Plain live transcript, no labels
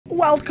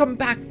Welcome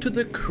back to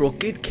the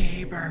Crooked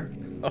Caber.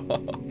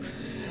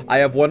 I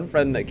have one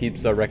friend that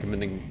keeps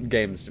recommending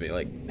games to me.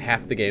 Like,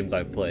 half the games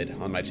I've played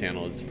on my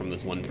channel is from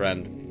this one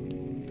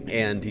friend.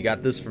 And he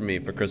got this for me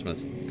for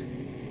Christmas.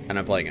 And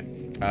I'm playing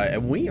it.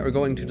 And we are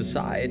going to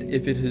decide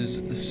if it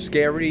is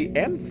scary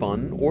and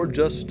fun, or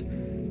just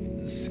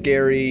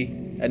scary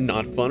and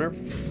not fun, or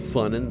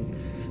fun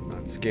and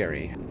not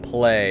scary.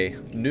 Play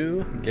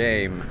new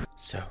game.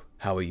 So,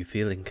 how are you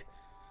feeling?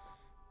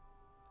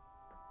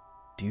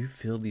 Do you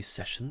feel these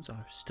sessions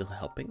are still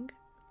helping?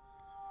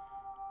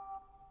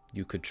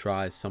 You could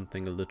try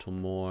something a little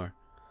more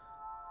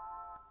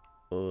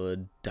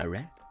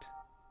direct.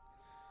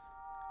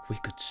 We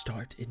could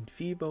start in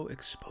Vivo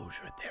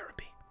exposure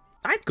therapy.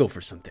 I'd go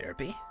for some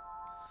therapy.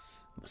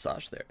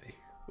 Massage therapy.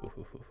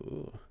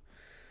 Ooh.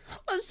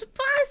 Oh,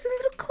 surprise, a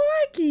little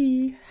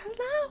corgi.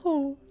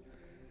 Hello.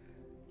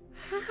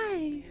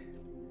 Hi.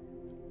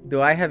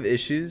 Do I have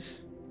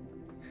issues?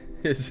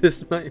 Is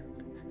this my...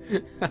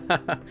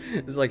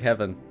 It's like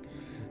heaven.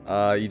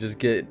 You just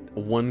get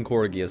one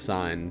corgi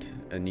assigned,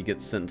 and you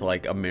get sent to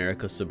like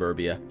America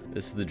Suburbia.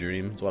 This is the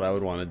dream. It's what I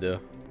would want to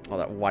do. Oh,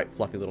 that white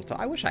fluffy little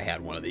I wish I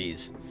had one of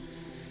these.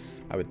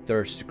 I would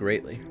thirst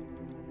greatly.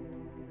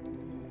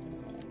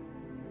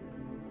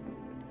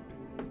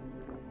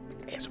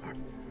 ASMR.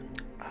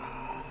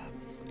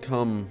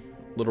 Come,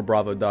 little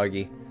Bravo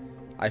doggy.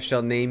 I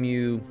shall name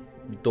you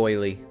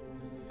Doily.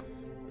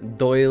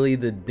 Doily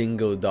the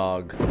dingo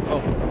dog.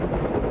 Oh.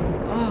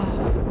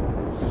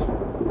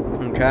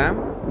 Okay.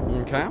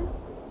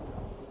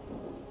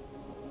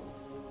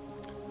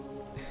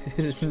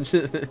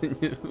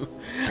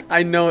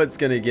 I know it's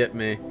gonna get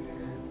me.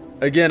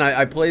 Again,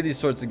 I play these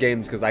sorts of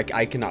games because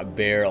I cannot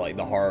bear like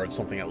the horror of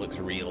something that looks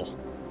real.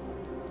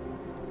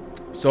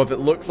 So if it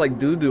looks like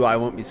doo-doo, I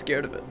won't be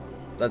scared of it.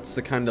 That's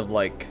the kind of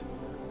like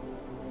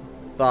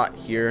thought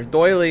here.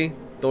 Doily.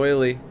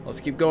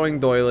 Let's keep going,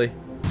 Doily.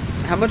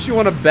 How much you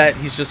want to bet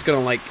he's just gonna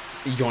like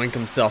yoink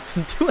himself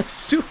into a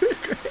sewer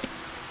grate?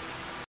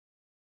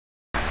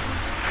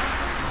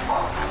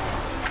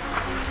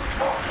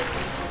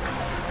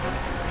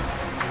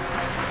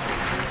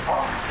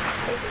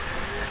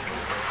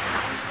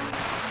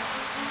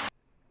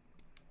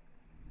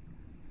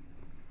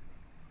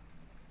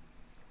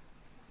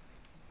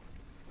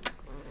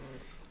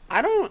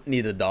 I don't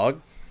need a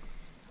dog.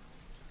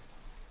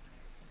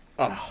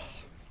 Oh.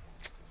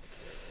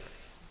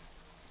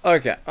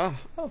 Okay. Oh,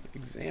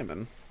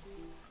 examine.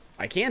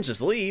 I can't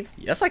just leave.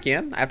 Yes, I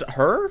can. I have to.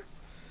 Her?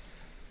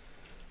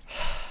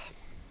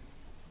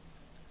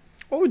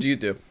 What would you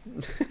do?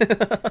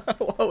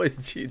 What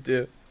would you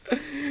do?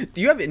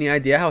 Do you have any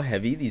idea how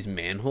heavy these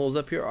manholes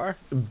up here are?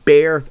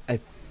 I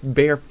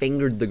bare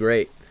fingered the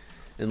grate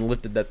and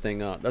lifted that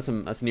thing up.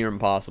 That's near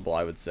impossible,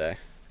 I would say.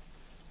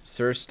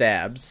 Sir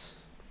Stabs.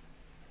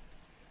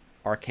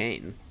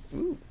 Arcane.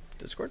 Ooh,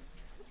 Discord.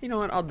 You know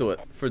what? I'll do it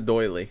for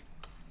Doily.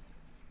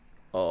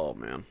 Oh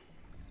man.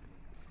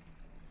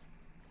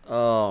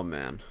 Oh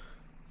man.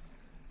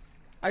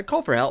 I'd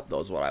call for help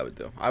though is what I would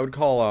do. I would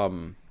call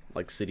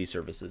like city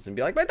services and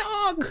be like, my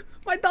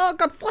dog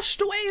got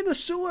flushed away in the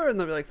sewer, and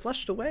they'll be like,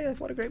 flushed away?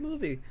 What a great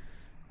movie.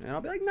 And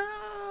I'll be like,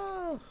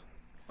 no.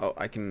 Oh,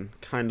 I can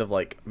kind of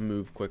like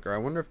move quicker. I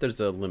wonder if there's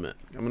a limit.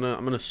 I'm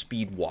gonna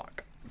speed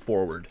walk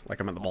forward like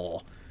I'm at the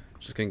mall.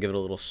 Just gonna give it a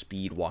little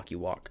speed walkie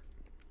walk.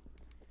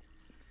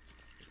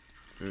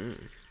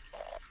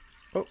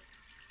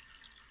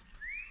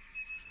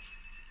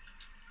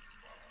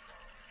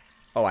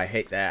 Oh, I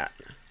hate that.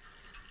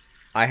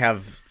 I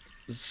have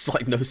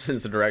like no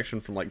sense of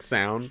direction from like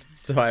sound,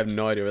 so I have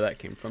no idea where that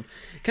came from.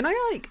 Can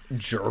I like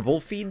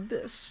gerbil feed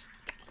this?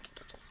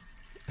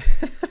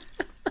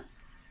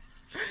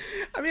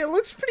 I mean, it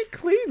looks pretty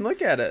clean.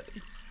 Look at it.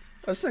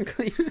 That's a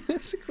clean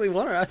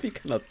water. I'd be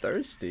kind of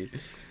thirsty.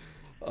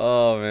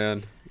 Oh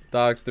man,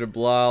 Dr.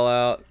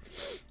 Blowout.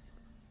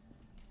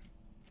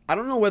 I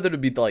don't know whether to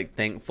be like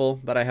thankful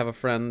that I have a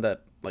friend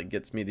that like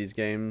gets me these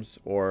games,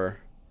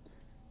 or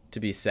to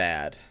be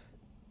sad.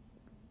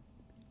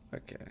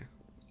 Okay,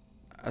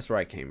 that's where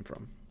I came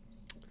from.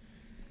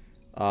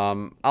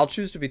 I'll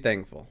choose to be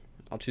thankful.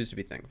 I'll choose to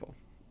be thankful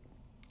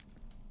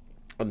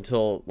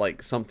until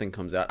like something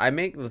comes out. I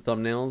make the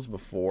thumbnails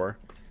before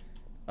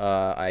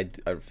I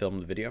film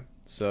the video.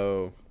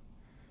 So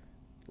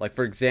like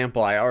for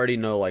example, I already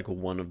know like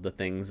one of the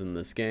things in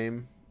this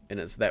game, and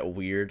it's that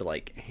weird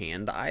like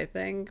hand eye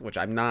thing, which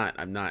I'm not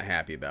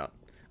happy about.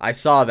 I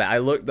saw that. I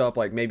looked up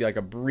like maybe like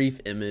a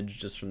brief image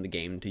just from the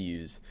game to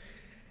use,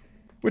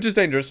 which is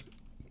dangerous.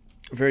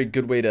 A very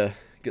good way to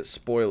get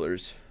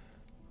spoilers.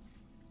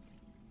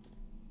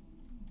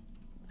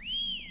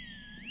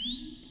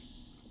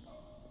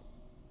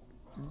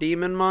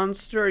 Demon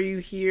monster, are you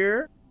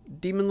here?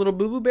 Demon little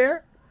boo-boo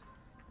bear?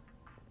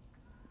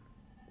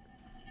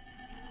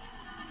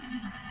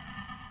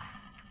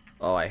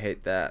 Oh, I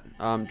hate that.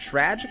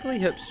 Tragically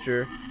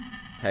hipster.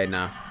 Hey,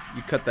 nah.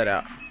 You cut that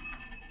out.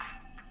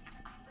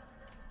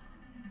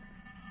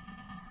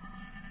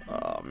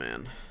 Oh,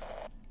 man.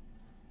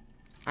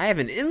 I have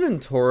an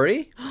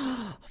inventory.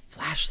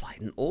 Flashlight,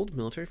 an old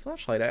military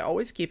flashlight. I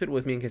always keep it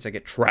with me in case I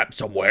get trapped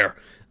somewhere.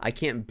 I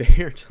can't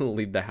bear to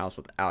leave the house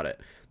without it.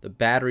 The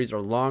batteries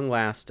are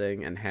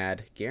long-lasting and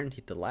had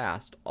guaranteed to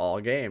last all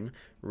game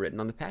written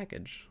on the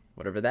package.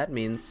 Whatever that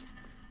means.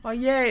 Oh,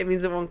 yay, it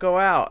means it won't go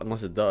out.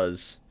 Unless it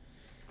does.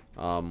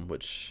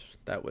 Which,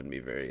 that wouldn't be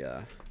very,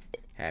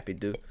 happy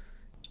to.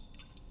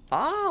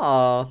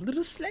 Ah,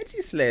 little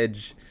sledgy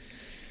sledge.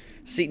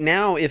 See,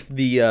 now if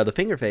the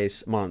finger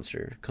face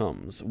monster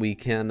comes, we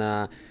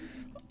can,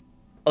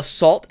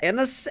 assault and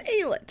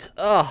assail it.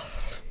 Ugh.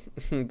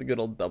 The good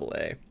old double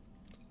A.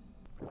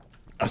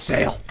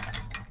 Assail.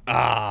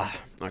 Ah,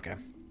 okay.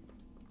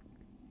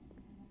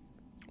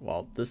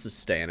 Well, this is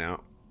staying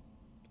out.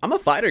 I'm a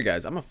fighter,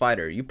 guys. I'm a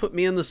fighter. You put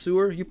me in the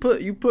sewer, you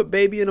put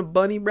baby in a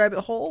bunny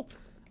rabbit hole,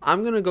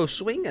 I'm gonna go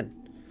swinging.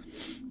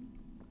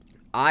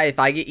 If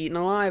I get eaten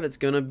alive, it's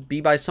gonna be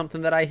by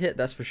something that I hit,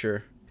 that's for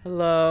sure.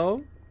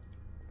 Hello?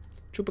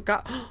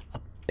 Chupacabra. A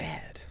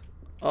bed.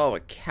 Oh, a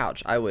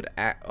couch. I would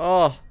act.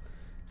 Oh,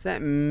 is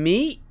that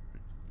meat?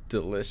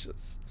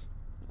 Delicious.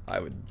 I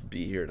would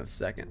be here in a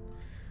second.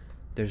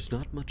 There's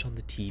not much on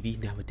the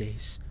TV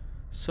nowadays,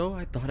 so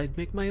I thought I'd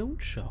make my own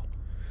show.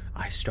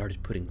 I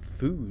started putting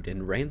food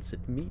and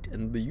rancid meat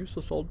in the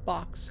useless old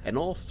box, and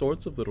all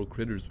sorts of little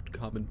critters would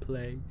come and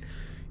play.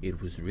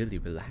 It was really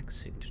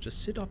relaxing to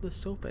just sit on the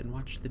sofa and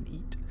watch them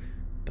eat.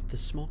 But the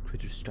small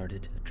critters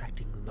started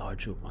attracting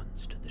larger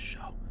ones to the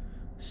show.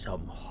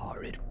 Some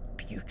horrid,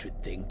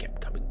 putrid thing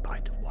kept coming by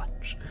to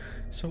watch,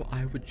 so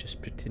I would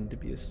just pretend to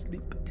be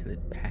asleep until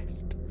it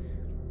passed.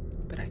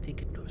 But I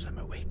think it knows I'm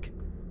awake.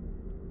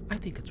 I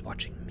think it's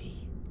watching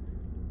me,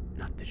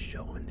 not the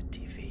show on the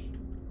TV.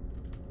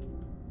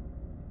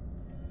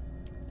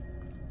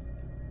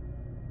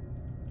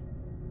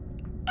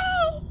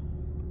 Oh!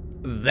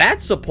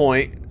 That's a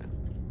point.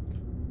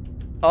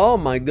 Oh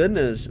my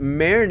goodness,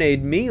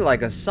 marinate me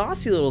like a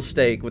saucy little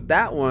steak with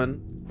that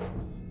one.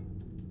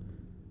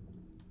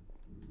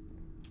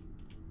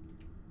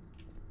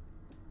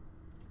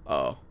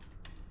 Oh.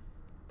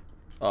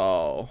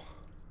 Oh.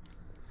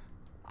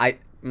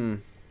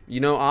 You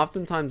know,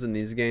 oftentimes in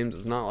these games,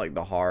 it's not like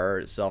the horror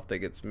itself that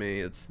gets me.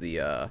 It's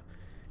the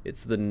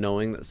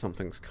knowing that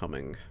something's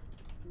coming.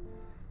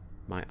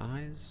 My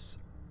eyes,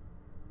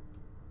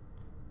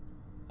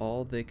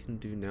 all they can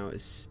do now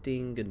is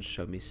sting and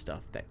show me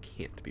stuff that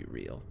can't be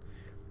real.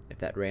 If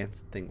that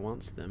rancid thing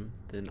wants them,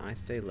 then I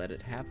say let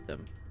it have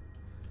them.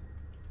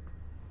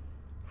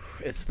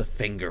 It's the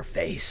finger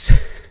face.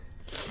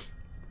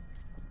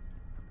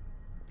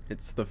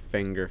 It's the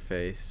finger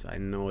face. I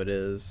know it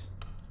is.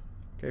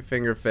 Okay,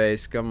 finger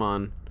face, come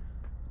on.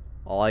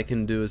 All I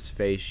can do is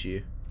face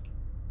you.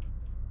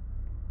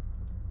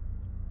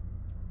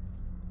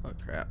 Oh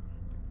crap.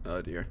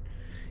 Oh dear.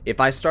 If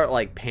I start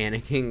like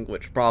panicking,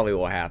 which probably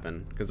will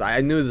happen, because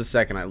I knew the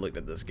second I looked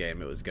at this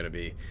game it was gonna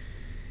be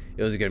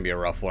a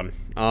rough one.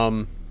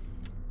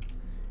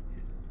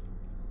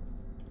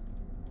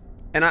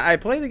 And I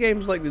play the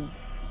games like the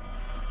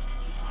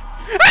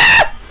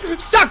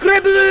Sacre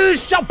bleu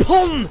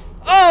Japon!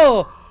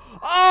 Oh!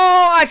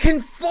 Oh, I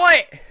can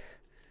fight!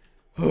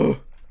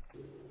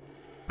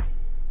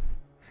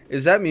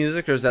 Is that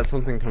music or is that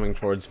something coming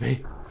towards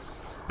me?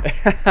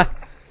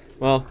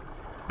 Well,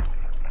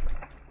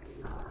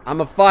 I'm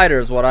a fighter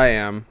is what I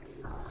am.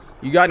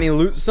 You got any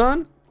loot,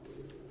 son?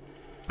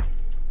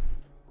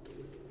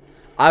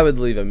 I would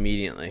leave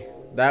immediately.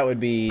 That would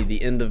be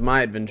the end of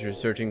my adventure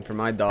searching for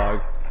my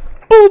dog.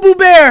 Boo Boo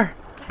Bear!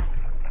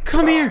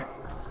 Come here!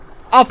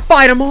 I'll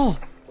fight them all!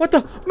 What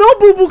the? No,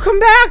 Boo Boo, come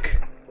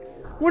back!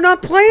 We're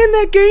not playing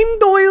that game,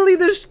 Doily.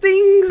 There's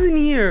things in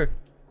here.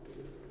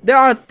 There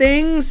are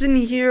things in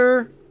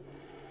here.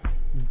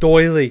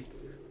 Doily.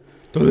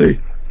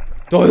 Doily.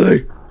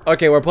 Doily.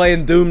 Okay, we're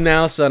playing Doom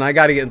now, son. I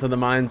gotta get into the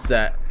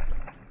mindset.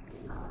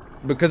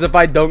 Because if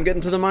I don't get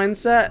into the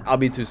mindset, I'll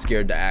be too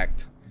scared to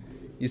act.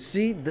 You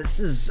see,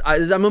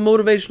 I'm a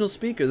motivational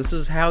speaker. This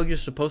is how you're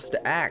supposed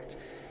to act.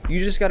 You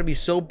just gotta be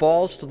so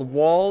balls to the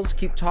walls,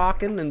 keep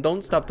talking, and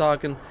don't stop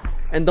talking.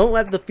 And don't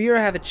let the fear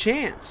have a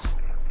chance.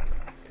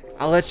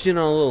 I'll let you in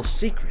on a little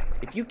secret.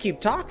 If you keep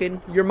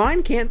talking, your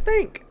mind can't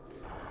think.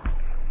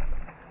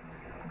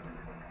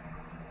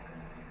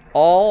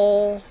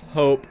 All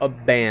hope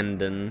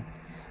abandon,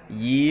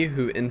 ye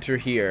who enter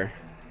here.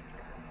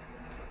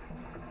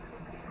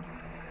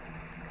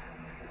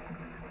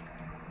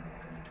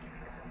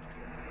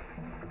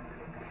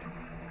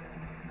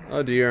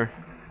 Oh dear.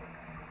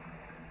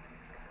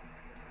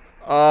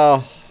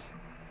 Oh.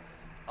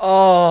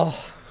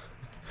 Oh.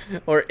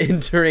 Or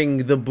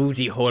entering the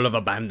booty hole of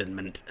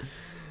abandonment.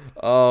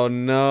 Oh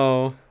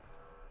no.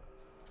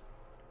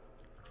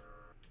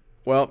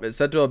 Well, it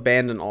said to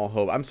abandon all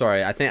hope. I'm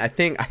sorry. I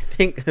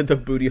think the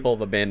booty hole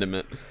of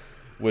abandonment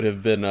would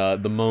have been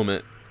the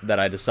moment that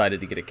I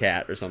decided to get a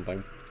cat or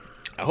something.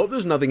 I hope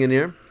there's nothing in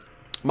here.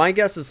 My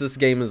guess is this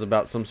game is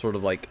about some sort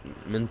of like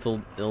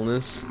mental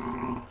illness.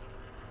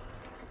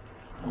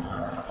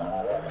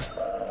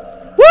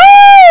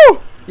 Woo!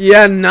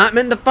 Yeah, not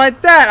meant to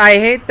fight that. I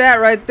hate that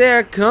right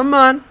there. Come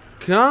on.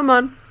 Come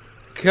on.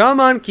 Come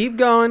on, keep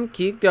going,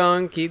 keep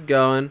going, keep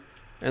going.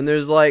 And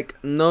there's like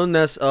no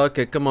nest.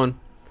 Okay, come on.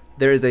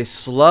 There is a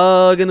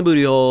slug in the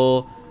booty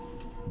hole.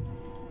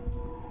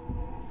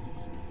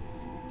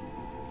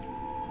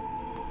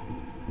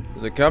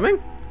 Is it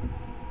coming?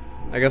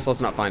 I guess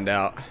let's not find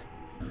out.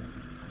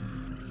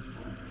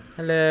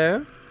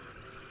 Hello?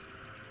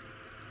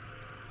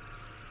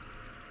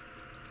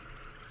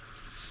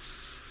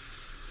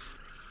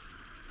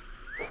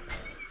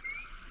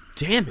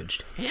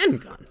 Damaged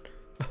handgun.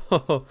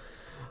 Oh,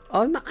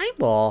 an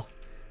eyeball.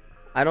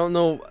 I don't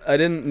know. I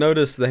didn't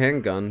notice the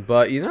handgun,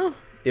 but you know,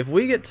 if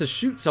we get to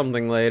shoot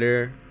something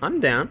later, I'm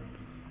down.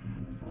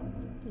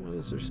 What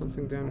is there?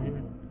 Something down here?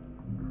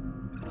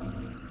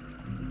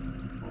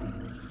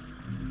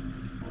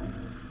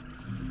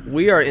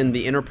 We are in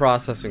the inner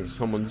processing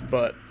someone's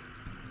butt,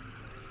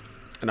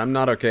 and I'm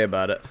not okay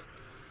about it.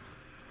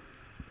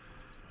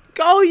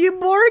 Go, you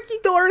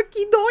borky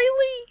dorky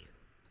doily!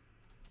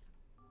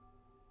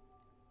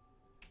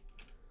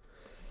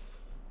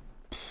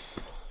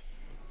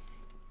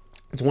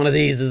 It's one of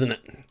these, isn't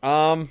it?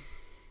 Okay.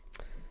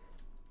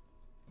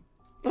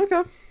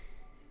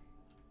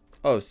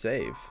 Oh,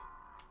 save.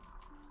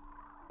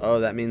 Oh,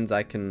 that means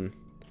I can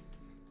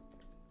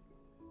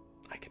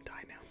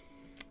die now.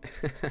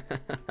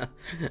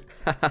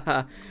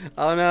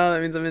 Oh no,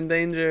 that means I'm in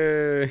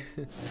danger.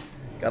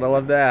 Gotta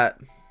love that.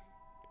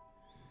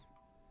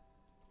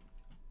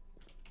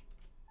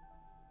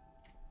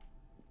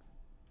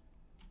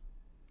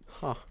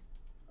 Huh.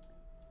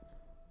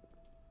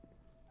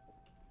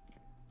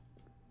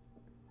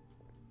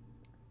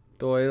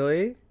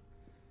 Doily?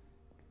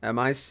 Am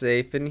I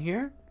safe in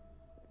here?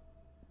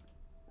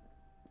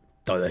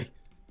 Doily.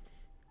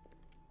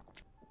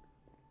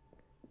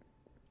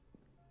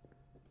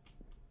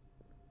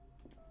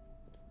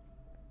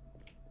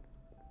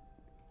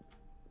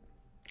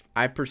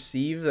 I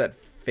perceive that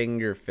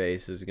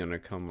Fingerface is gonna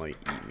come like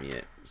eat me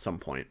at some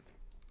point.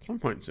 Some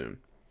point soon.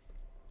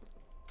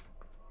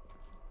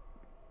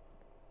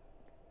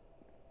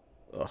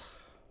 Ugh.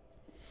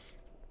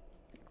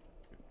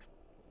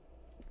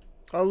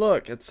 Oh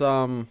look, it's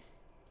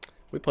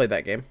we played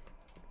that game.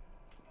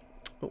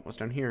 Oh, what's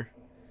down here?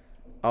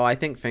 Oh, I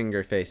think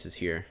Fingerface is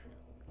here.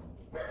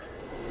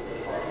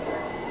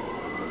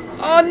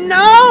 Oh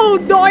no,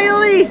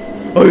 Doily!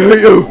 I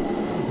hate you!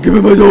 Give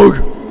me my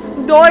dog!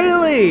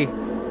 Doily!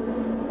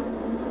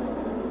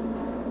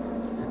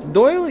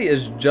 Doily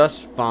is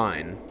just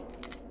fine.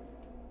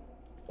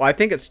 Well, I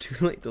think it's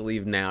too late to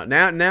leave now.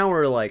 Now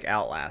we're like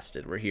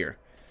outlasted. We're here.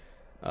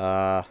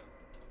 Oh,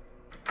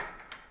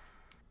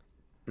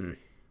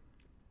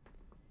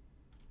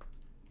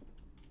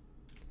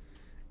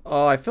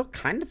 I feel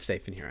kind of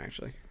safe in here,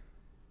 actually.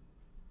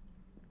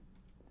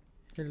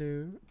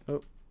 Hello.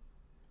 Oh.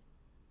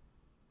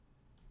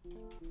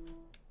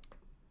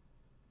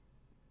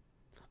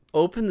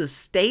 Open the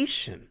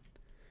station.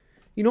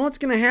 You know what's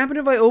gonna happen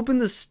if I open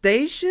the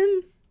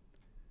station?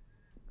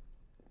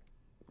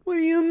 What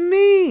do you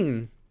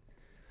mean?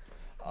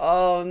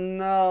 Oh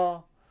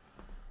no.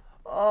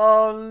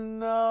 Oh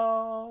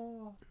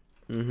no.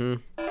 Mm-hmm.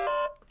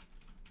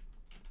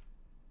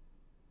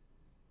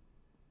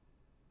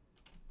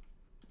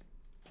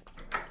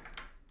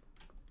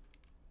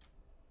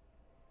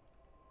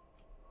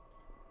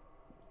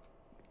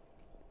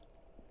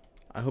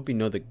 I hope you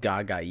know that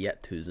Gaga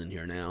Yetu's in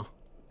here now.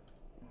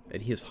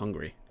 And he is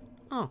hungry.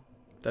 Oh,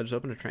 did I just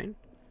open a train?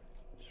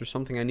 Is there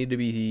something I need to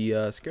be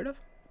scared of?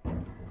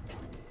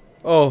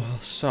 Oh,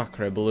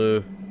 sacre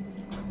bleu.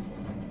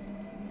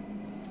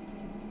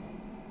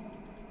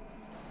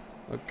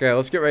 Okay,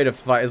 let's get ready to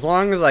fight. As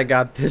long as I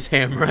got this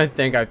hammer, I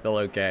think I feel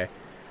okay.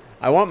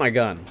 I want my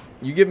gun.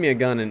 You give me a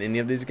gun in any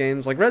of these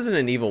games. Like,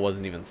 Resident Evil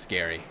wasn't even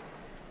scary.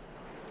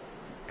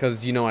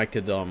 Because, you know, I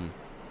could, Are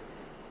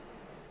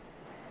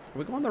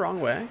we going the wrong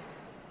way?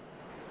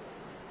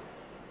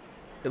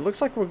 It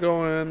looks like we're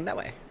going that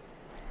way.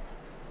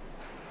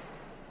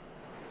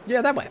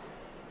 Yeah, that way.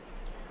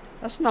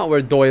 That's not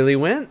where Doily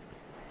went.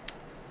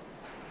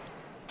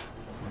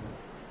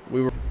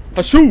 We were...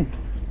 Achoo!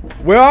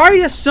 Where are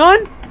you,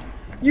 son?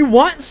 You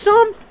want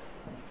some?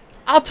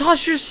 I'll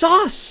toss your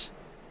sauce.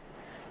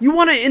 You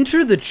want to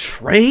enter the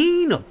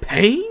train of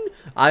pain?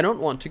 I don't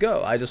want to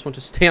go. I just want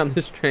to stay on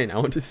this train. I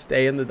want to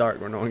stay in the dark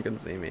where no one can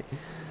see me.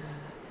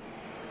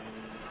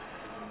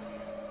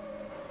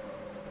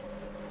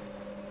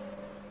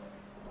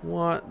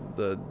 What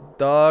the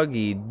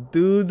doggy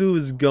doo-doo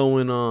is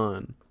going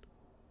on?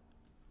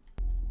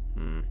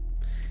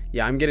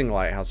 Yeah, I'm getting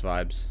Lighthouse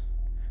vibes.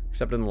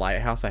 Except in the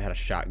Lighthouse, I had a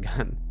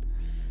shotgun.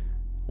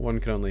 One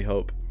can only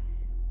hope.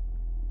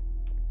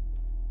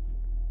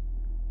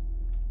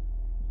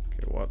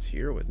 Okay, what's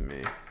here with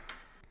me?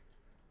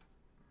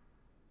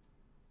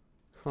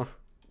 Huh.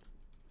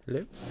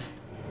 Hello?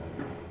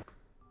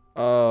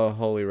 Oh,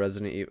 holy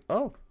Resident Evil.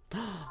 Oh.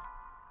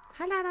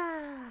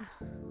 Halala.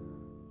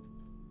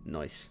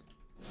 Nice.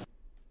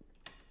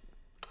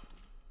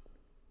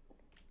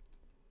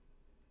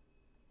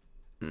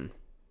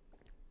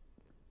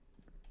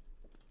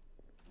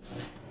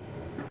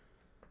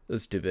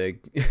 It's too big.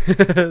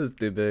 It's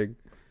too big.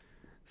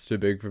 It's too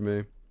big for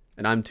me.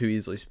 And I'm too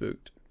easily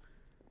spooked.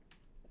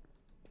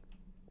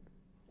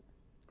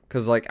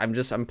 Cause like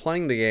I'm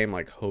playing the game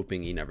like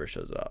hoping he never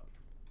shows up.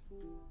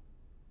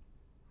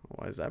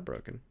 Why is that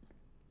broken?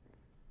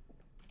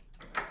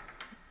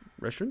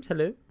 Restrooms,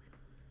 hello?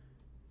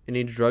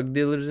 Any drug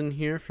dealers in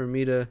here for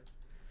me to...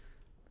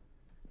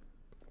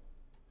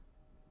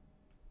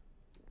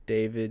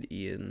 David,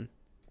 Ian.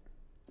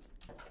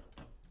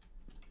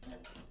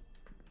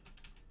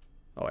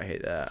 Oh, I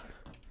hate that.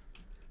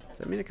 Does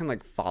that mean it can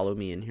like follow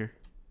me in here?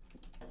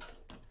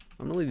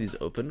 I'm gonna leave these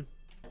open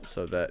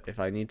so that if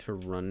I need to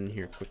run in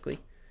here quickly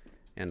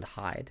and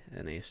hide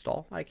in a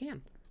stall, I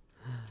can.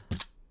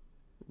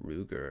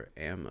 Ruger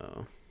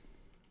ammo.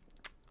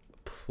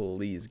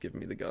 Please give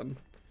me the gun.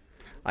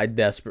 I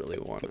desperately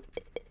want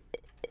it.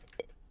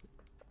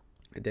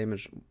 A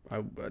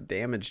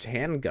damaged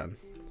handgun.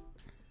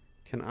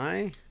 Can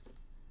I?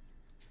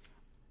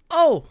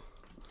 Oh!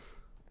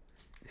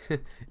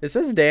 It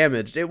says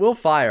damaged. It will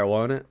fire,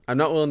 won't it? I'm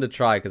not willing to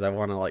try because I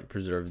want to like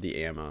preserve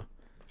the ammo.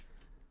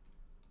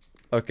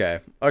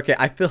 Okay. Okay,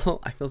 I feel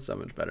so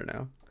much better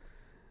now.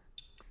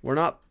 We're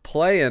not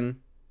playing.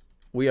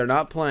 We are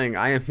not playing.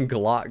 I am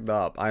glocked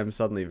up. I am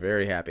suddenly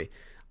very happy.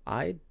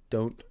 I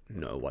don't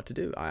know what to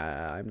do.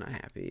 I'm not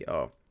happy.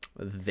 Oh,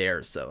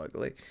 they're so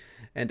ugly.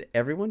 And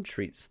everyone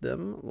treats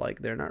them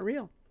like they're not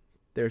real.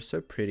 They're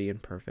so pretty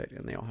and perfect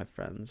and they all have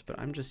friends, but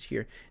I'm just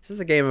here. Is this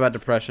a game about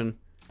depression?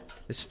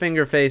 Is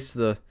Fingerface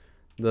the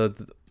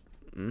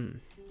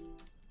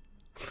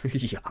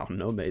Yeah, I don't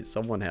know, mate.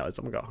 Someone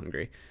got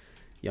hungry.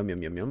 Yum,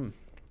 yum, yum, yum.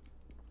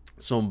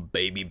 Some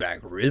baby back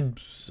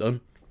ribs,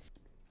 son.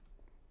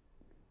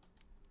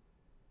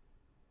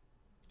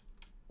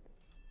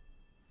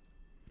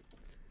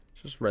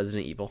 It's just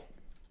Resident Evil.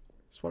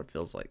 That's what it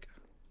feels like.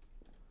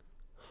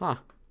 Huh.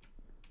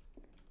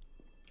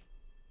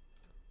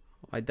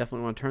 I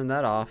definitely want to turn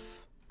that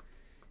off.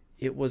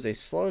 It was a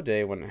slow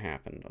day when it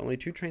happened. Only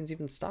 2 trains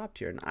even stopped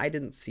here, and I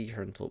didn't see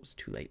her until it was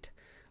too late.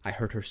 I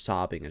heard her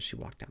sobbing as she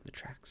walked down the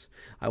tracks.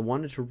 I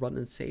wanted to run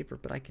and save her,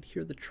 but I could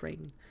hear the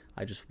train.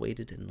 I just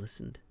waited and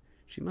listened.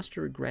 She must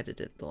have regretted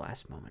it at the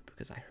last moment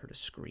because I heard a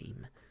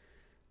scream.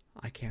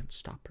 I can't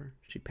stop her.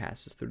 She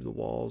passes through the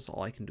walls.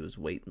 All I can do is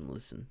wait and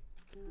listen.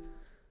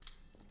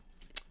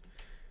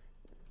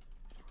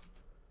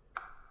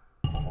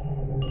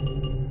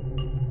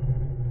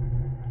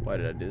 Why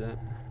did I do that?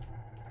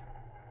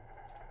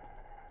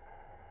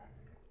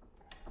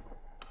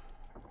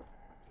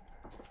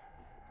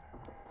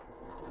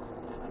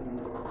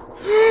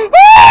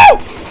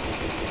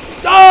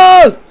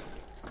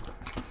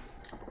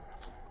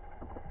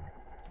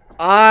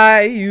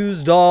 I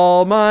used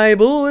all my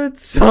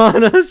bullets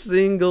on a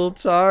single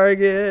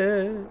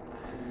target.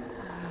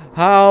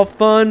 How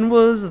fun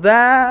was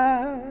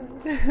that?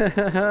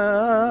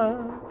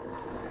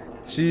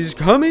 She's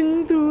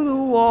coming through the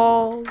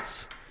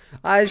walls.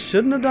 I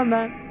shouldn't have done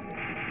that.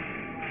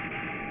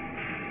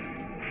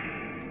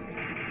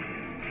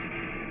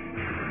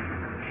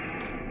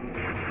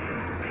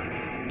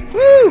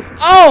 Woo!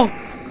 Oh!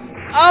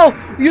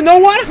 Oh! You know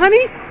what,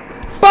 honey?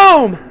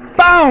 Boom!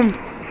 Boom!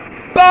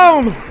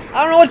 Boom!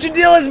 I don't know what your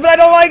deal is, but I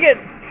don't like it.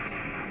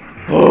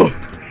 Oh.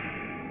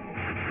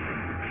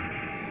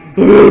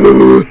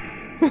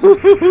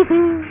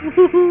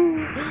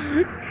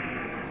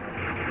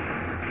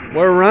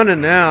 We're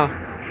running now.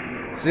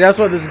 See, that's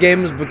what this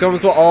game has become.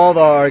 It's what all the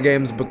horror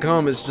games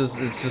become. It's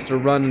just a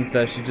running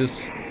fest. You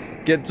just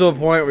get to a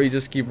point where you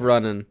just keep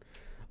running.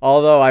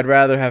 Although I'd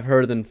rather have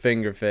her than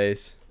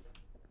Fingerface.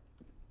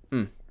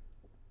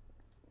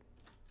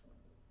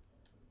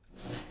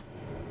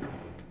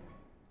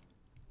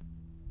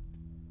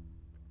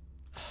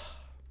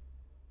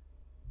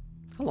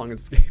 How long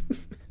is this game?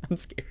 I'm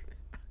scared.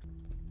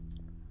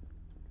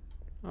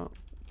 Oh.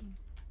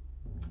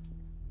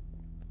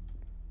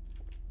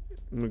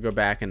 I'm gonna go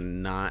back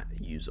and not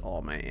use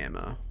all my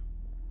ammo.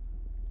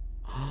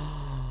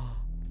 Oh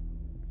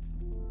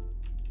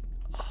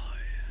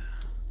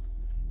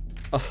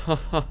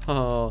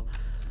yeah.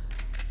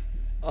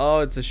 Oh,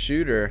 it's a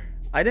shooter.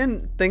 I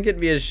didn't think it'd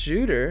be a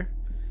shooter.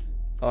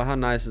 Oh, how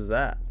nice is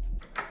that?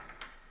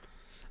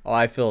 Oh,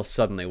 I feel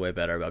suddenly way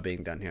better about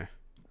being done here.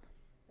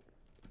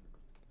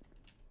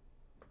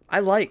 I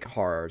like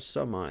horror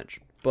so much,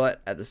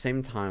 but at the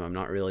same time, I'm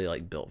not really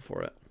like built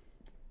for it.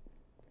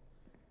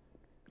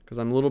 Because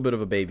I'm a little bit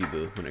of a baby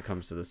boo when it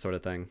comes to this sort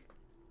of thing.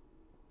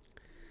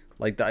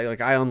 Like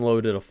I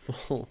unloaded a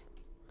full,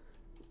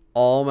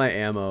 all my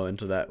ammo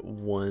into that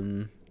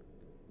one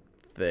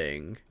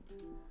thing.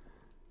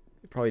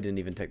 It probably didn't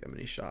even take that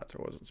many shots,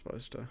 or wasn't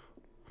supposed to.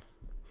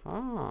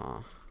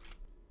 Ah.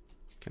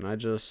 Can I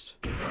just...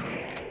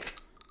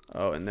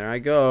 Oh, and there I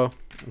go.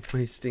 I'm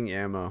wasting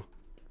ammo.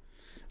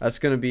 That's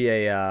gonna be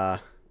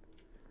a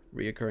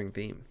reoccurring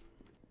theme.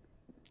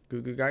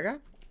 Goo goo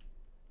gaga?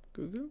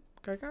 Goo goo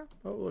gaga?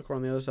 Oh, look, we're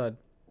on the other side.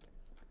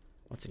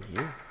 What's in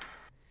here?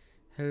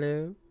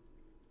 Hello?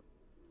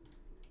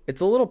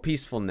 It's a little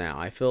peaceful now.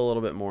 I feel a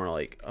little bit more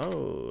like,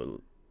 oh,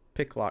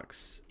 pick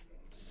locks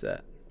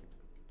set.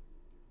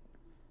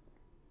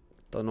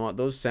 Don't know what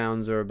those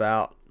sounds are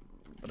about,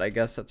 but I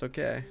guess that's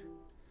okay.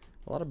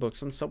 A lot of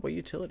books on subway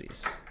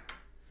utilities.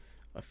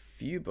 A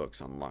few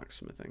books on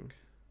locksmithing.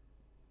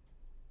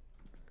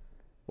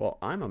 Well,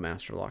 I'm a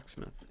master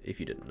locksmith, if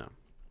you didn't know.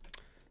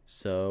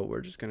 So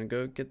we're just gonna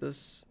go get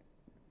this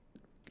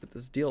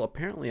deal.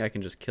 Apparently I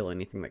can just kill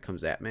anything that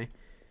comes at me,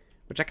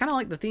 which I kind of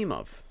like the theme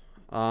of.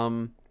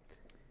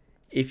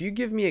 If you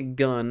give me a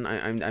gun,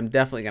 I'm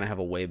definitely gonna have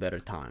a way better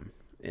time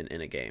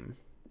in a game,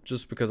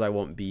 just because I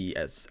won't be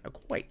as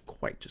quite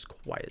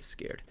as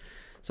scared.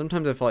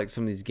 Sometimes I feel like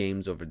some of these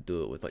games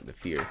overdo it with like the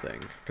fear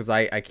thing, because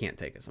I can't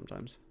take it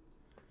sometimes.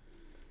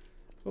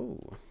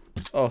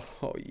 Oh,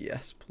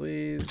 yes,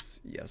 please.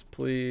 Yes,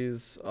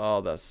 please.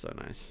 Oh, that's so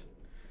nice.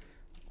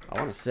 I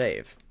want to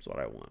save. That's what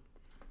I want.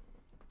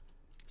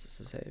 Is this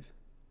a save?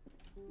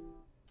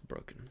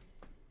 Broken.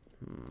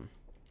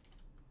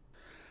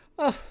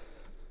 Oh,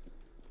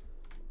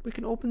 we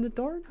can open the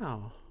door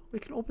now. We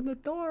can open the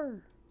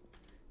door.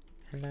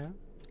 Hello?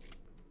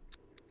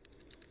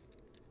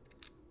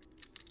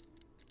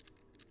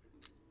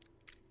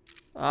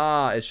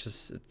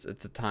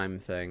 It's a time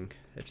thing.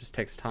 It just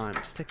takes time.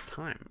 It just takes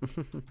time.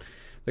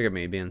 Look at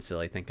me being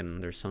silly,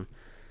 thinking there's some.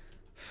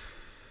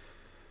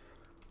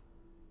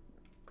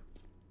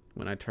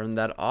 When I turn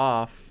that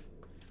off,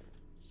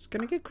 it's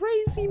gonna get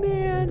crazy,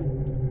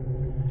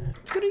 man.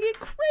 It's gonna get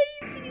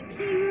crazy in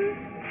here.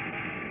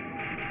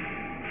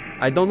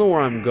 I don't know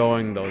where I'm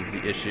going, though, is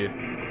the issue.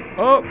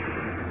 Oh!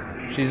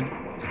 She's...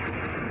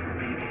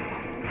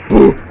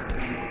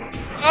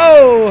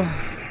 Oh!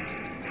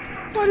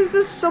 Why does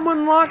this...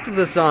 Someone locked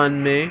this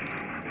on me?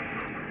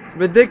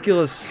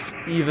 Ridiculous,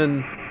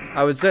 even.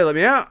 I would say, let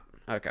me out.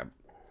 Okay.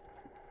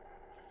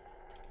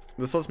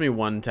 This lets me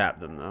one-tap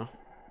them, though.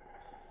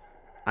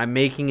 I'm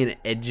making an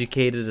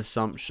educated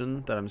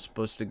assumption that I'm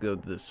supposed to go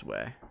this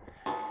way.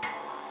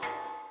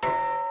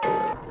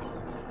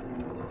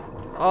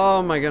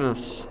 Oh my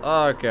goodness.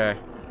 Okay.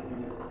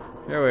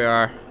 Here we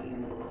are.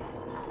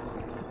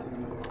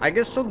 I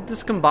get so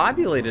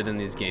discombobulated in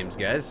these games,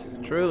 guys.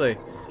 Truly.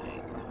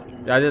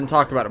 Yeah, I didn't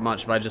talk about it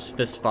much, but I just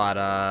fist fought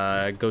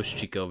Ghost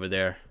Chica over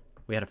there.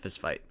 We had a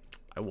fist fight.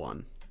 I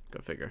won.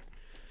 Go figure.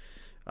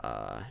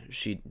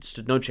 She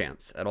stood no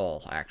chance at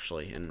all,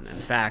 actually. And in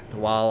fact,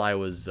 while I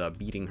was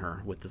beating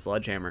her with the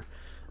sledgehammer,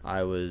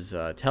 I was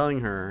telling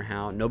her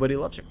how nobody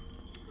loves her.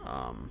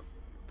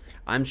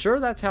 I'm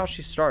sure that's how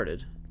she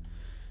started.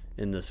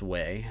 In this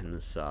way, in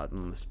this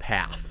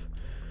path,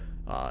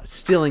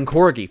 stealing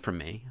corgi from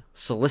me,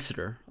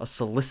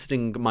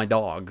 soliciting my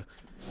dog.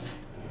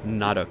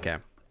 Not okay.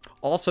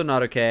 Also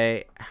not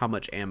okay how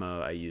much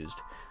ammo I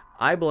used.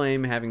 I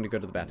blame having to go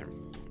to the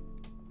bathroom.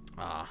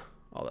 Oh,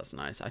 that's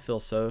nice. I feel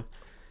so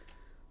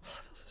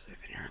safe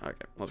in here.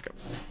 Okay, let's go.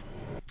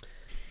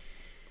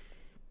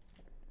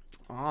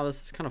 Oh,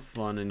 this is kind of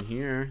fun in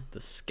here. The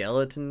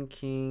Skeleton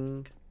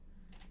King,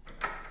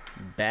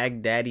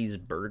 Baghdadi's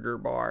Burger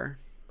Bar.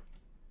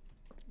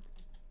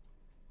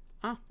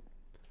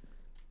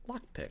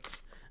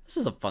 Lockpicks. This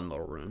is a fun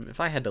little room. If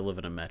I had to live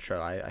in a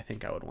metro, I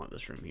think I would want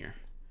this room here.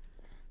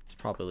 It's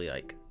probably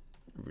like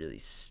really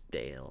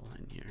stale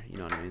in here. You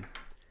know what I mean?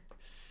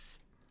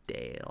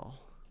 Stale.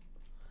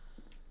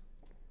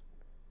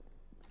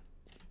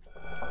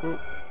 Ooh.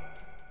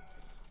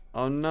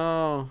 Oh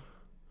no.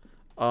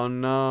 Oh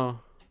no.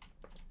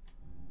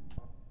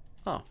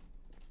 Oh.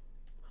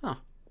 Huh.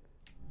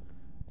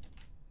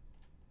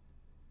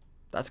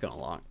 That's gonna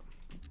lock.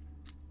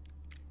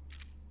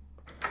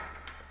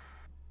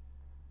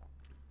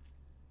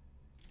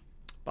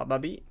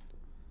 Ba-ba-beat.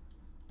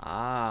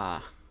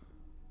 Ah.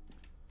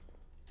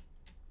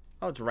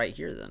 Oh, it's right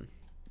here then.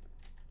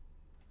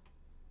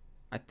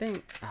 I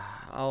think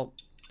I'll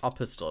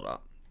pistol it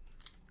up.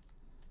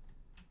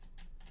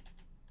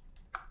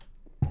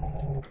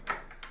 Come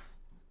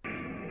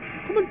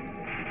on.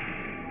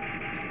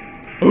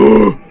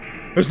 Oh,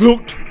 it's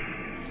locked.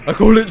 I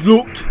call it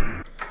locked.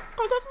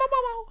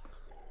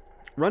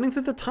 Running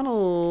through the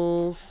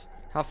tunnels.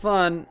 Have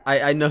fun.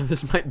 I know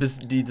this might be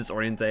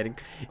disorientating.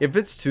 If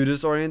it's too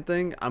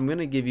disorienting, I'm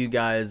gonna give you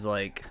guys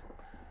like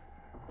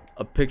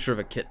a picture of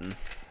a kitten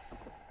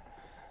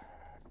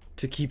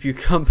to keep you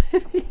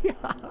company.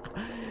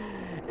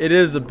 It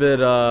is a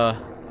bit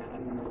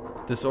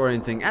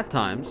disorienting at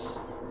times.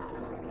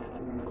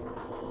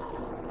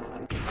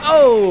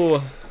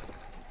 Oh!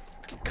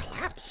 Get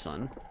clapped,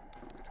 son.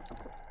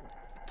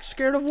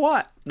 Scared of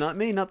what? Not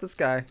me, not this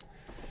guy.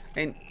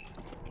 Ain't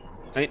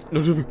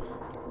no.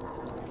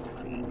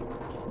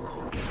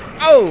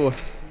 Oh!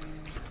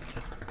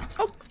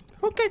 Oh,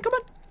 okay, come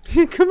on.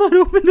 Come on,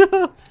 open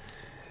up.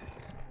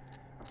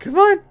 Come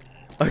on.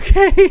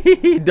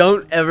 Okay,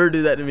 don't ever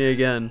do that to me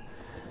again.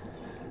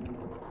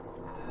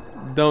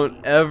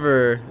 Don't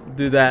ever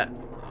do that.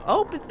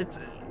 Oh,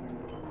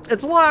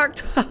 it's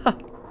locked.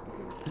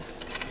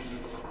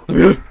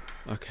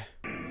 Okay.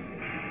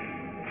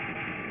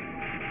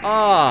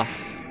 Ah.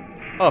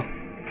 Oh,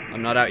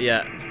 I'm not out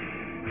yet.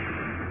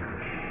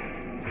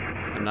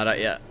 I'm not out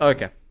yet.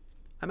 Okay.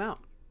 I'm out.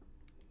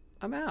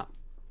 I'm out.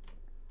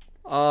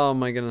 Oh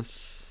my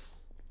goodness.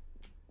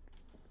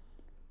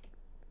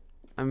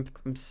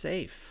 I'm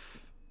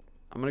safe.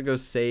 I'm gonna go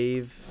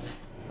save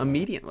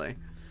immediately.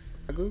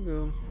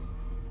 Goo.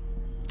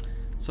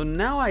 So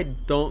now I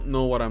don't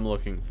know what I'm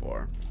looking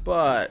for,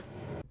 but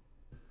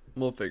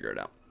we'll figure it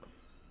out.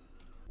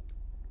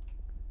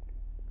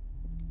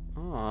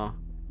 Oh,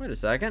 wait a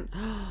second.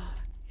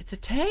 It's a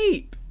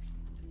tape.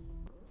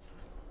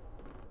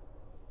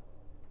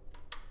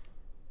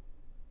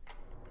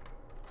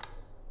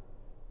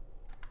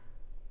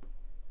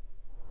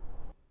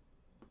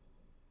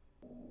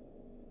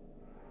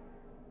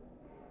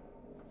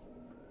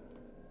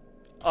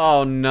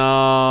 Oh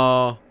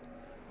no.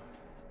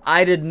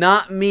 I did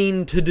not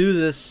mean to do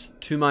this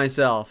to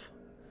myself.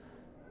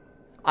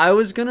 I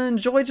was gonna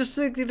enjoy just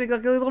like a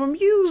little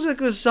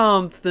music or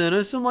something,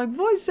 or some like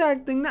voice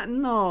acting.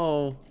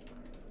 No.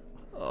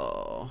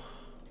 Oh,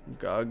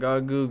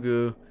 gaga goo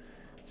goo.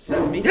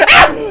 Set me.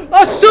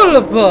 A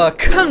sulapa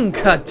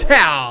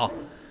kankatao.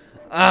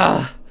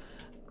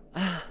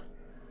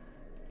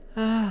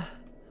 Oh,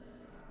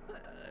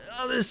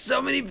 there's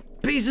so many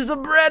pieces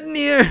of bread in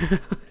here.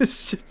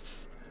 It's just.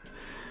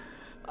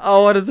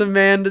 Oh, what is a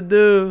man to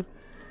do?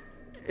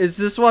 Is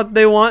this what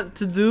they want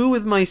to do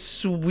with my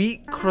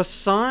sweet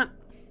croissant?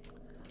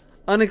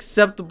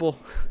 Unacceptable.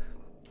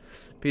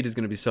 Pete is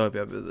gonna be so happy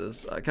about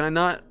this. Can I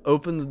not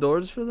open the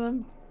doors for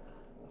them?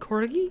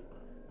 Corgi?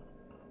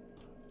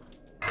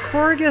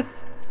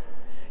 Corgith?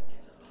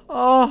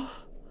 Oh.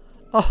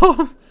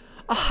 Oh.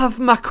 I have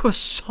my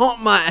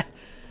croissant, mate.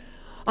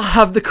 I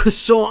have the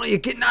croissant. You're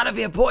getting out of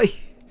here, boy.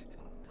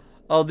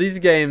 Oh, these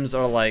games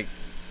are like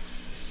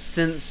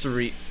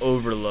sensory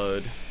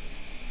overload.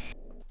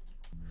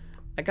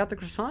 I got the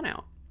croissant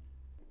out.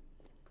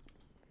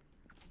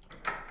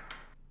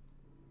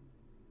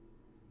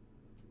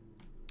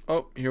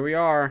 Oh, here we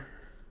are.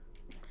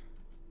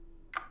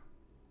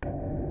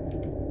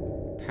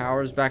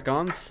 Power's back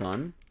on,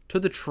 son. To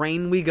the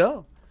train we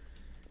go.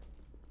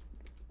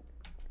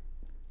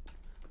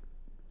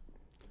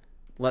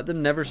 Let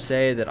them never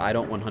say that I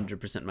don't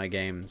 100% my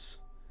games.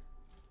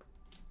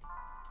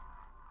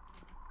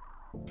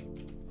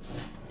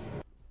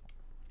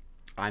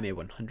 I'm a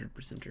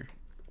 100%er.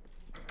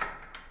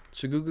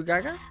 Shagugu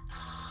Gaga?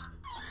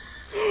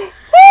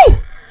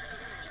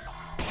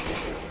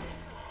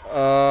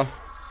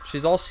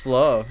 She's all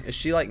slow. Is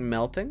she like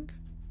melting?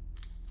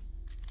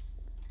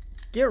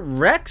 Get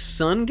wrecked,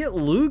 son. Get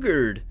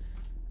lugered.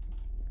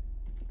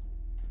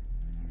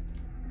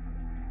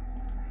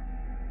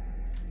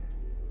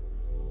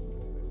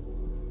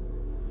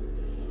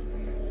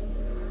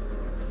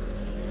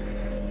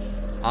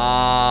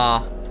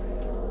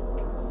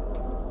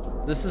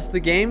 This is the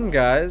game,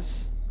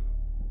 guys.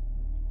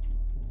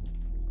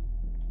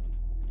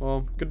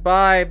 Well,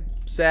 goodbye,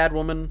 sad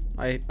woman.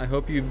 I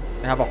hope you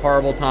have a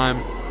horrible time.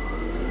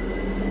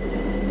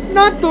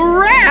 Not the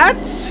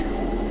rats!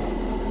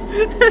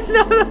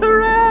 Not the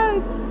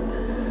rats!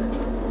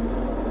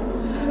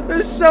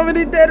 There's so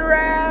many dead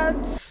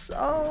rats!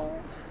 Oh.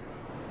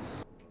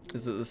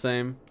 Is it the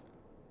same?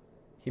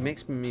 He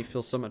makes me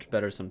feel so much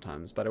better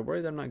sometimes, but I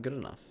worry that I'm not good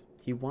enough.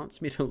 He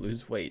wants me to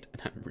lose weight,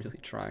 and I'm really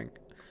trying.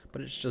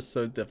 But it's just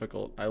so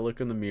difficult. I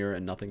look in the mirror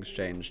and nothing's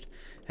changed.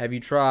 Have you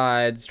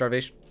tried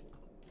starvation?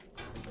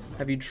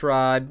 Have you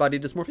tried body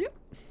dysmorphia?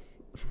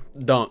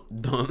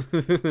 Don't.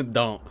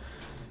 Don't.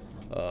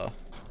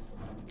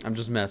 I'm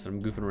just messing.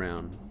 I'm goofing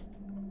around.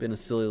 Been a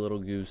silly little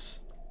goose.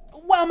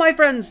 Well, my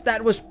friends,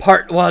 that was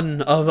part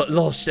 1 of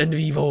Lost and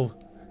Vivo.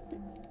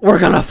 We're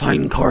gonna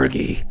find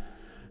Corgi.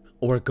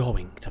 We're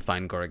going to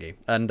find Corgi.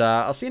 And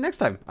I'll see you next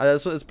time.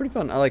 It's pretty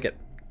fun. I like it.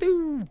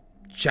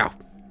 Ciao.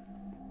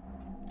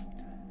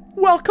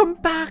 Welcome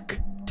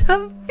back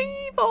to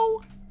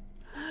Vivo.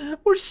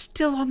 We're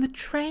still on the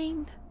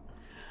train.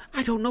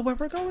 I don't know where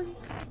we're going.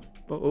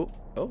 Oh,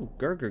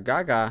 Gurgur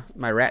Gaga.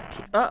 My rat.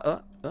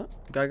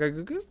 Gaga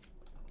Goo Goo.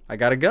 I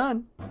got a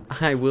gun.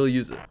 I will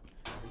use it.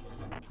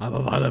 I'm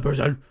a violent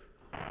person.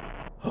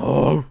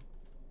 Oh.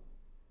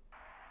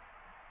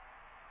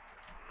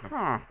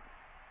 Huh.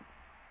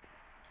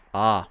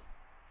 Ah.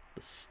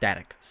 The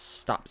static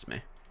stops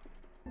me.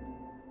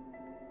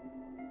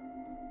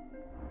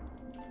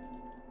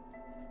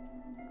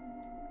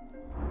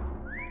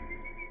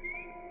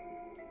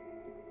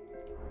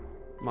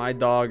 My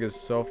dog is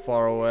so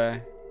far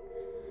away.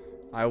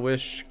 I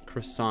wish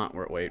croissant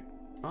were. Wait.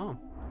 Oh.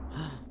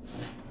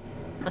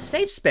 A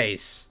safe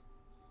space.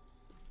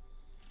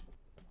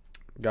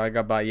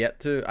 Gaga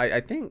Bayettu.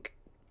 I think.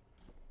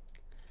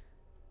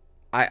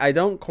 I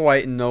don't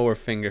quite know where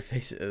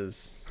Fingerface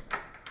is.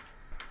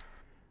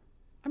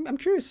 I'm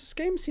curious. This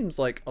game seems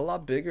like a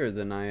lot bigger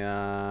than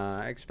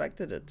I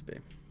expected it to be.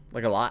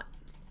 Like a lot.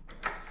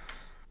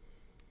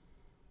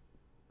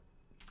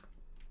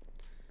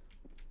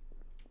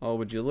 Oh,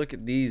 would you look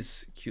at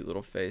these cute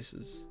little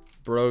faces?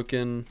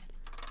 Broken.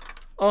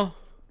 Oh.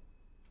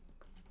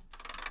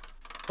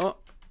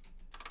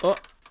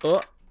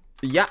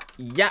 Yeah.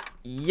 Look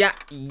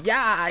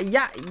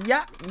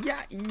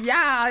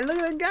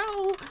at it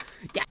go.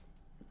 Yeah.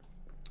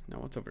 Now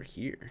what's over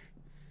here?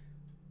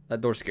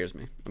 That door scares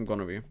me. I'm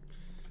going over here.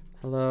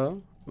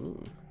 Hello?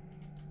 Ooh.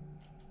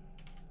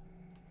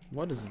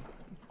 What is...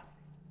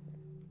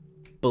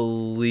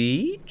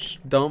 Bleach?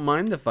 Don't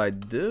mind if I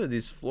do.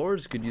 These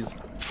floors could use...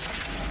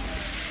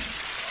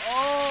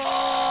 Oh!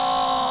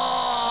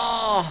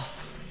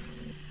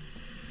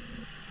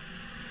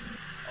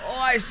 Oh,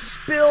 I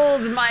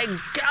spilled my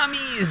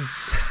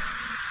gummies!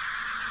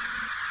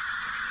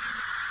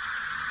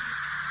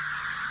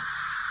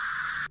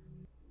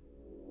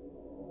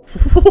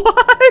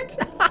 What?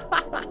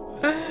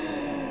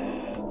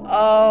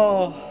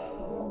 Oh.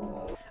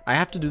 I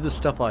have to do this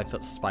stuff while I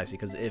feel spicy,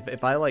 because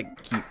if I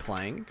like keep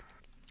playing,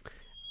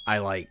 I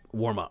like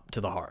warm up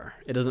to the horror.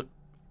 It doesn't.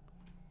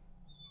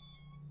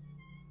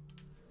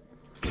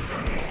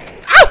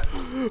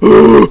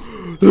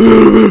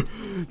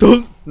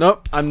 Don't.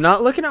 Nope. I'm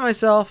not looking at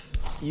myself.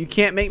 You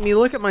can't make me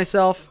look at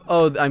myself.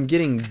 Oh, I'm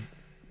getting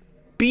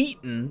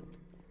beaten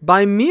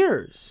by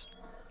mirrors.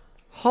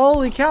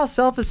 Holy cow!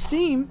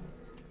 Self-esteem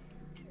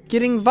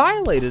getting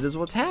violated is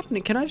what's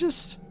happening. Can I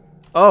just?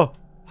 Oh,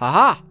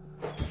 haha.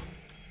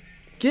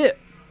 Get.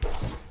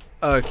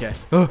 Okay.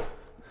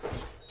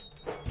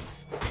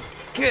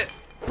 Get.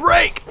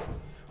 Break.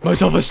 My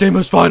self-esteem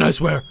is fine, I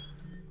swear.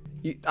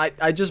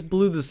 I just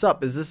blew this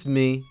up. Is this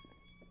me?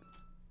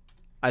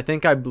 I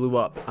think I blew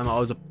up. I'm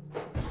always a...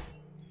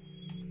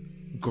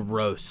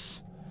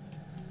 Gross.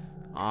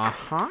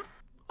 Uh-huh.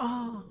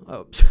 Oh.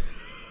 Oops.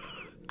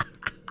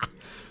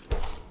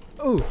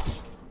 Ooh.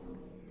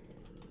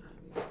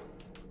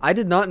 I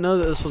did not know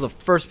that this was a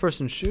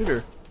first-person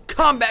shooter.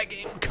 Combat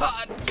game.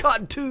 COD.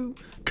 COD 2.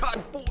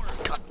 COD 4.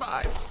 COD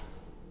 5.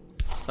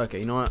 Okay,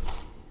 you know what?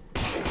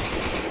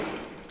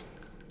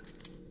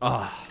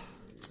 Ah.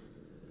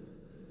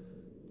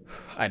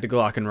 I had to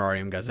Glock and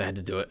Rarium, guys. I had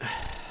to do it.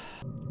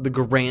 The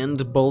Grand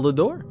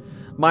Boldador.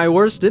 My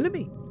worst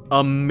enemy.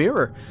 A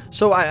mirror.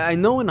 So I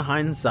know in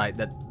hindsight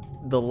that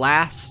the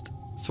last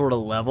sort of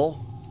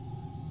level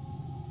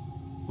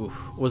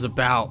was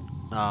about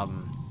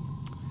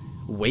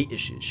weight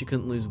issues. She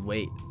couldn't lose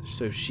weight.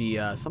 So she,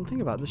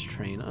 something about this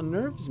train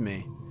unnerves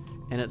me.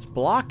 And it's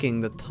blocking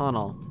the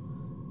tunnel.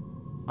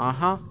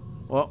 Uh-huh.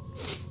 Well,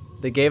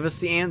 they gave us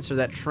the answer.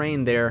 That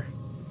train there,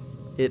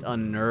 it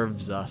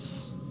unnerves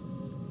us.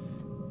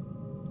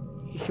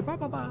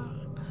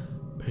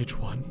 Page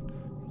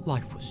 1.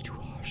 Life was too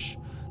harsh.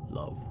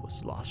 Love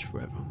was lost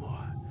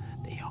forevermore.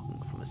 They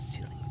hung from a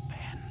ceiling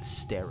fan,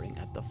 staring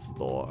at the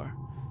floor.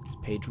 It's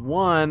page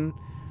 1.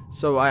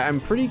 So I'm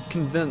pretty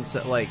convinced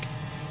that, like...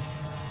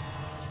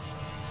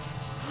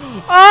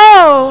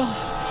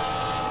 Oh!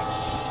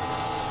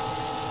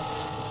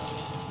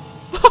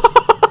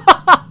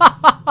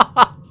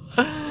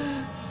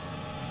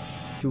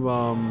 To,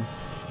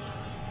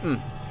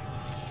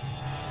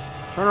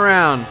 turn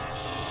around.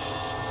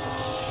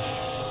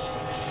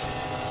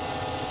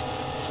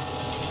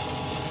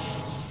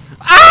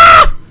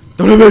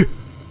 Don't hit me!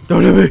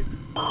 Don't hit me!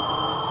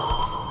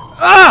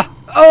 Ah!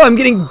 Oh, I'm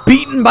getting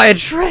beaten by a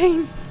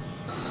train.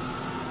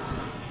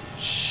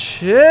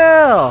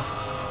 Chill.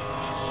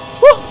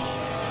 Woo!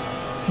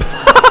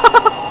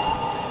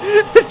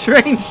 The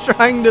train's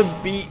trying to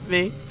beat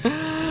me.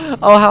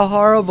 Oh, how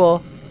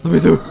horrible. Let me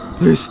through,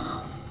 please.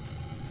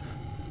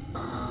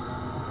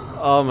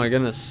 Oh my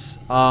goodness.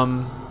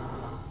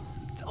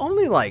 It's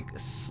only like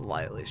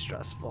slightly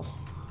stressful.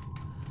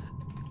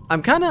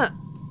 I'm kind of...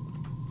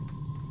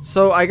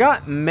 So I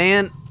got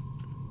man...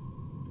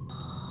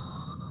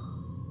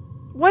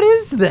 What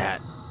is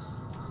that?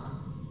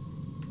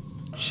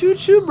 Choo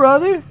choo,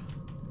 brother.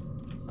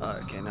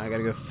 Okay, now I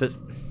gotta go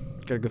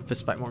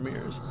fist fight more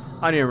mirrors.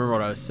 I don't even remember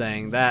what I was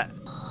saying. That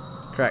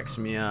cracks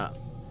me up.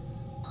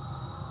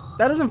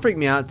 That doesn't freak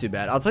me out too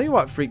bad. I'll tell you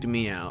what freaked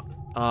me out.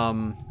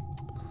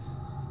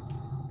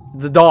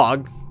 The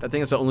dog. I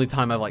think that's the only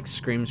time I've like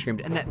screamed.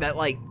 And that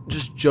like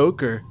just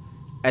Joker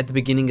at the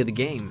beginning of the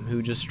game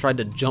who just tried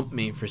to jump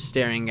me for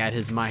staring at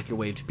his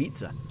microwaved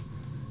pizza.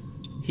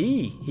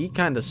 He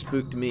kind of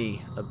spooked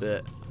me a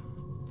bit.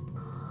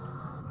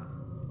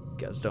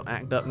 Guys, don't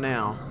act up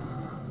now.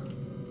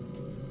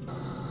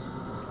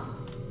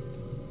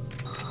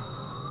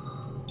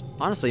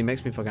 Honestly, it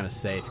makes me feel kind of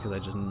safe because I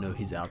just know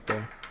he's out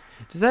there.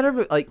 Does that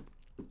ever, like,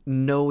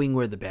 knowing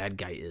where the bad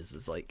guy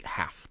is like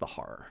half the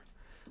horror.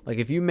 Like,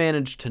 if you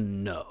manage to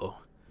know.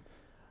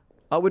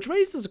 Which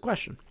raises a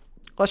question.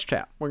 Let's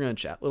chat. We're going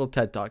to chat. Little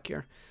TED Talk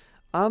here.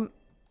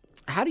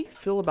 How do you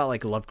feel about,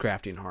 like,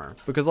 Lovecraftian horror?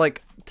 Because,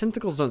 like,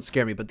 tentacles don't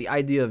scare me, but the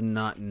idea of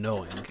not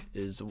knowing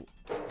is...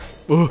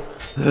 Open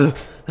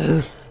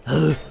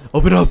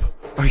up.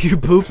 Are you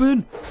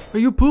pooping? Are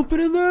you pooping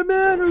in there,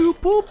 man? Are you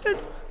pooping?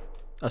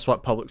 That's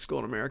what public school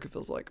in America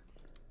feels like.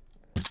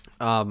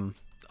 Oh,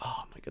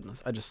 my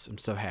goodness. I just am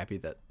so happy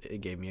that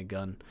it gave me a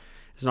gun.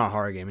 It's not a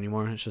horror game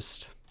anymore. It's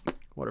just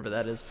whatever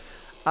that is.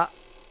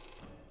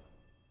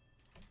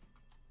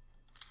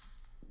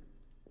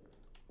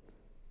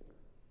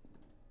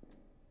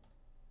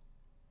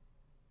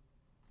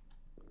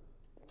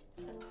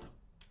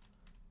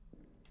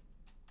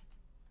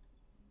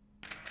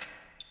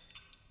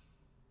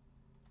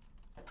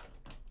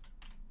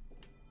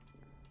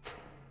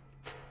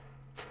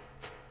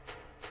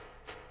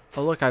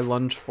 Oh, look, I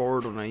lunge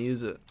forward when I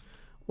use it.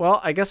 Well,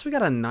 I guess we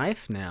got a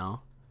knife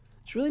now.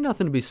 There's really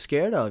nothing to be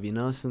scared of, you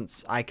know,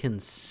 since I can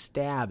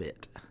stab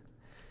it.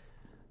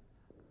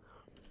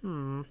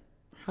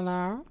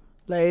 Hello?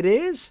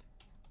 Ladies?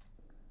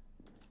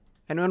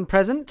 Anyone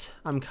present?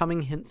 I'm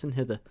coming hence and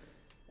hither.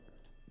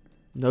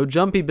 No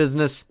jumpy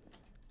business.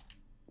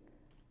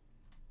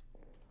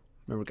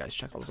 Remember, guys,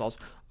 check all the walls.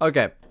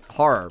 Okay,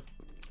 horror.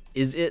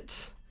 Is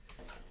it...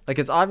 Like,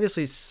 it's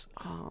obviously...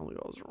 Oh, look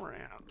at those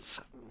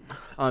rats.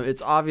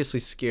 It's obviously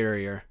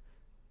scarier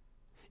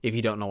if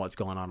you don't know what's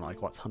going on,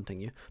 like what's hunting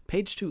you.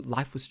 Page 2,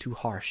 life was too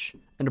harsh,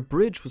 and a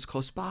bridge was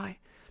close by.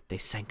 They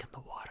sank in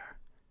the water,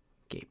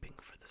 gaping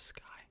for the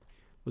sky.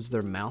 Was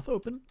their mouth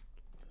open?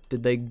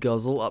 Did they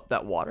guzzle up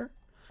that water?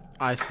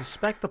 I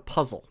suspect a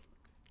puzzle,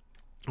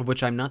 of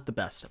which I'm not the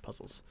best at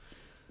puzzles.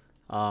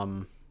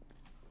 I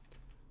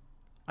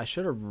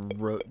should have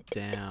wrote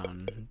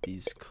down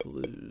these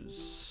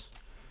clues,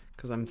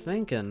 because I'm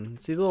thinking,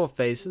 see the little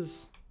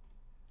faces?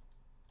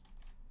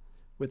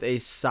 With a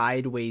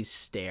sideways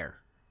stare.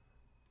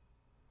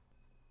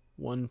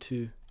 1,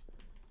 2,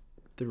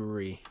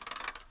 3.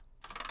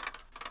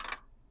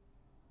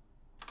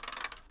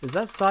 Is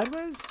that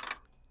sideways?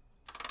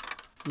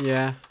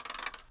 Yeah.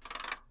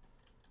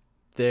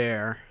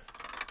 There.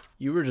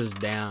 You were just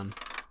down.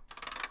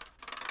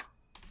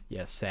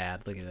 Yeah,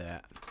 sad. Look at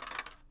that.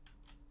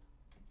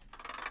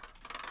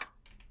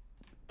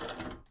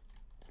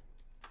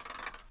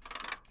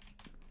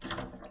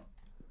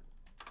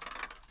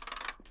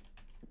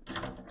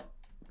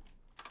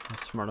 How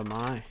smart am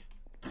I?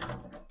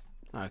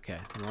 Okay,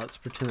 well, let's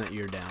pretend that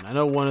you're down. I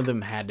know one of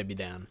them had to be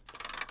down.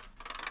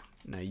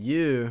 Now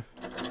you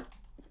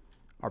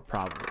are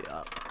probably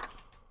up.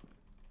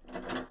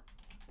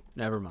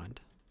 Never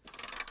mind.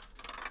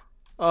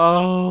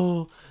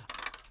 Oh,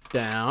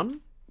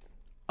 down,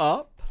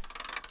 up,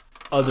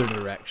 other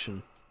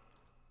direction.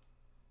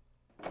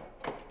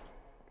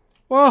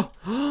 Whoa,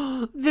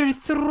 their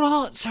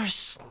throats are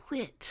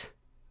slit.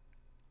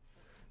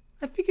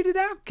 I figured it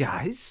out,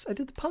 guys. I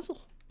did the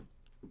puzzle.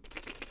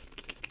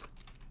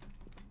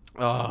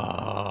 Oh,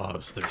 I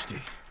was thirsty.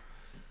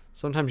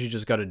 Sometimes you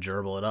just gotta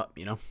gerbil it up,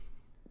 you know?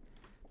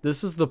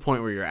 This is the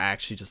point where you're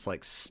actually just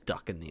like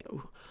stuck in the...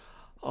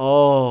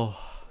 Oh,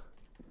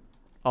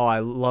 I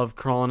love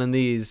crawling in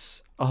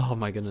these. Oh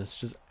my goodness,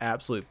 just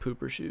absolute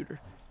pooper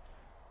shooter.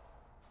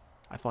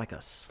 I feel like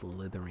a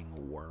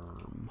slithering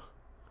worm.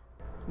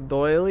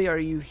 Doily, are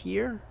you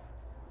here?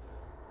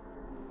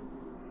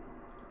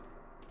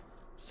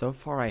 So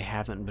far, I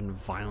haven't been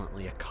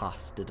violently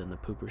accosted in the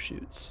pooper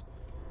shoots.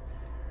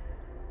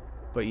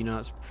 But you know,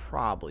 it's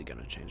probably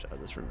gonna change. Oh,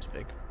 this room's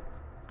big.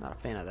 Not a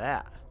fan of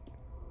that.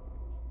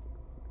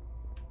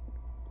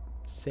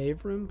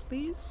 Save room,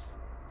 please?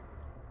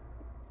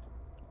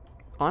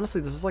 Honestly,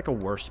 this is like a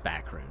worse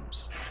back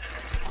rooms.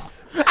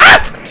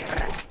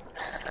 Ah!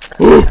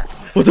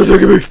 What's that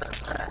taking me?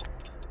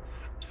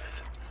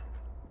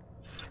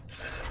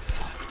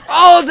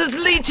 Oh, it's just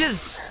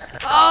leeches!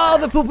 Oh,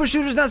 the pooper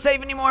shooter's not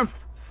safe anymore.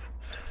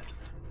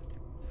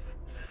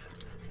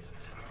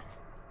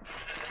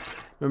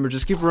 Remember,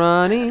 just keep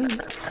running.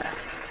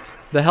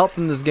 The health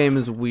in this game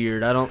is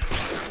weird. I don't...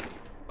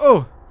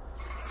 Oh!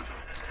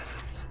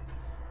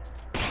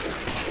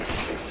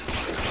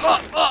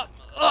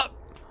 Up!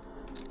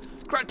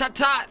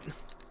 Grat-tat-tat!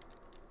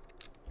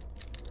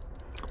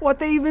 What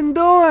they even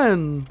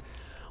doing?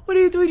 What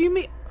do you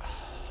mean?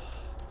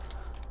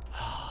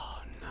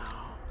 Oh, no.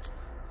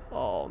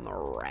 Oh, the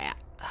rat.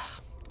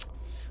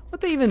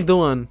 What they even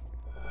doing?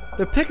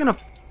 They're picking a...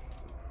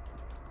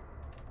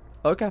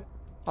 Okay.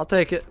 I'll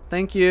take it.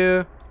 Thank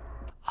you.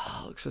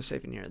 Oh, looks so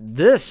safe in here.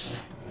 This.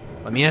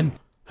 Let me in.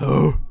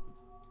 Oh.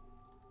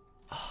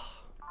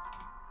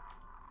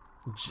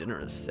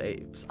 Generous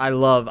saves. I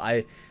love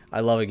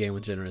a game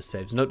with generous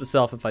saves. Note to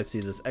self: if I see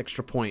this,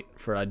 extra point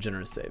for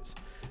generous saves.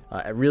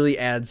 It really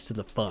adds to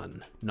the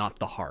fun, not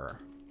the horror.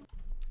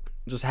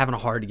 Just having a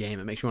hard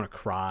game, it makes you want to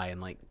cry and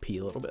like pee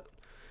a little bit.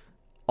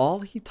 All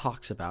he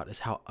talks about is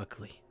how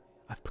ugly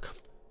I've become,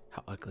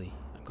 how ugly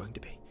I'm going to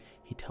be.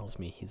 He tells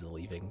me he's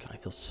leaving. I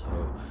feel so...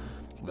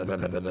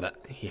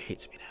 He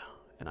hates me now.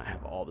 And I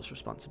have all this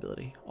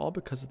responsibility. All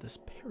because of this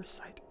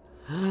parasite.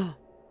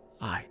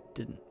 I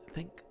didn't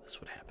think this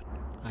would happen.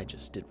 I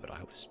just did what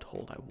I was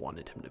told. I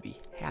wanted him to be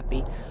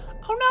happy.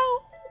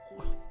 Oh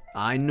no!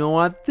 I know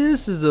what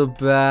this is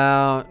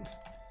about.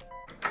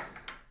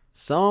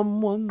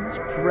 Someone's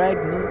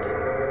pregnant.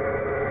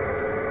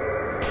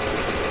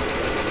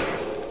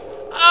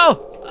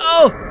 Oh!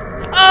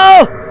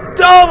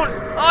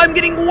 Don't! I'm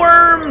getting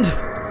wormed!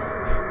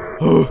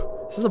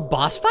 Is this a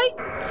boss fight?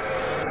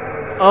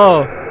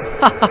 Oh.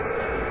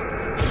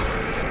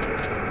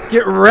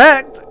 Get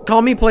wrecked!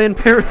 Call me playing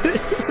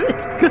Parasite.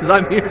 Because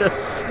I'm here to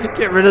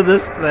get rid of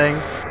this thing.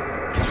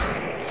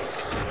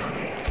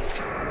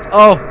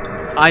 Oh,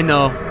 I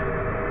know.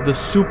 The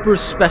super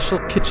special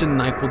kitchen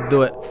knife will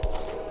do it.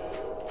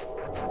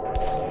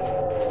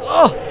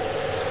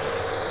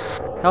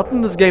 Oh! Health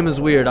in this game is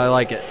weird. I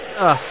like it.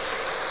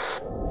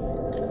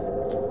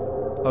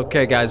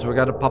 Okay, guys, we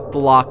gotta pop the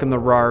lock in the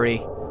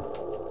Rari.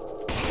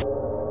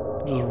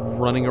 just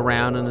running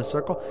around in a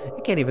circle.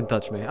 It can't even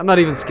touch me. I'm not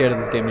even scared of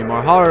this game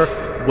anymore. Horror,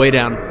 way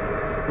down.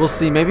 We'll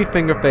see. Maybe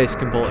Fingerface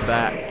can pull it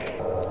back.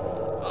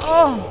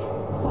 Oh!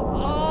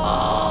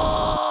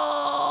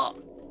 Oh!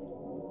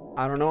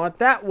 I don't know what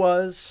that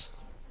was,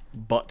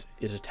 but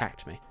it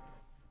attacked me.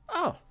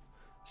 Oh,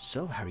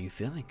 so how are you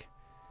feeling?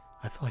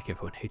 I feel like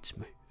everyone hates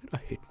me, and I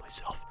hate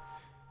myself.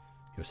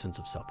 Your sense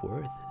of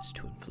self-worth is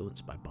too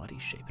influenced by body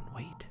shape and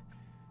weight.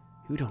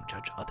 You don't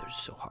judge others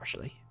so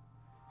harshly.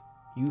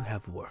 You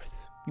have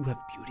worth, you have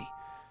beauty,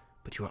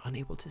 but you are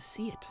unable to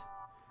see it.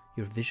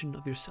 Your vision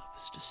of yourself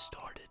is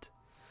distorted.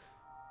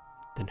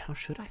 Then how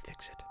should I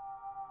fix it?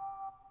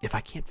 If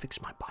I can't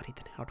fix my body,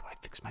 then how do I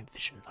fix my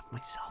vision of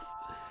myself?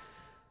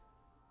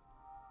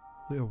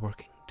 We are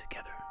working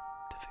together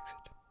to fix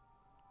it.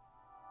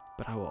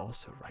 But I will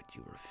also write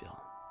you a refill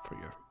for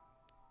your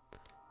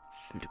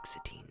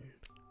fluoxetine.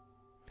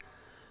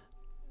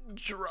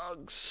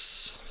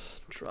 Drugs.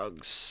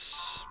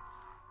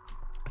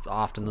 That's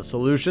often the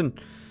solution.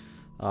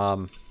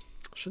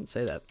 Shouldn't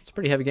say that. It's a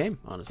pretty heavy game,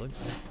 honestly.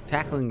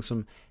 Tackling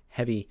some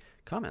heavy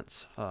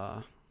comments.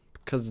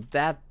 Because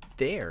that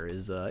there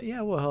is,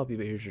 yeah, we'll help you,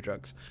 but here's your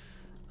drugs.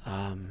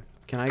 Can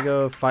I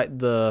go fight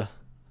the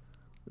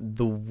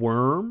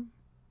worm?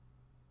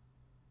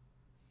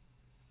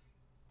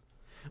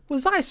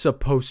 Was I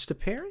supposed to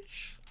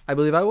perish? I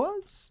believe I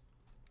was.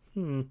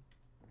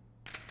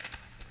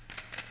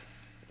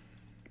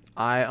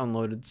 I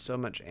unloaded so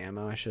much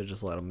ammo, I should have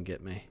just let them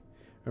get me.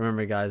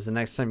 Remember, guys, the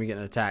next time you're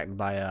getting attacked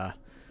by,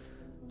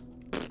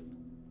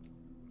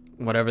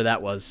 whatever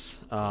that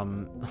was,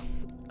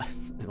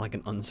 like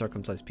an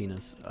uncircumcised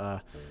penis,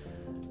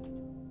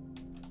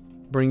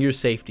 bring your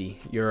safety,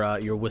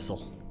 your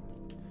whistle.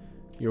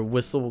 Your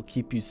whistle will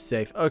keep you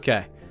safe.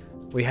 Okay,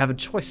 we have a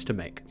choice to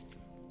make.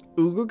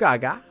 Ooga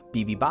gaga,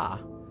 BB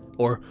ba,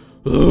 or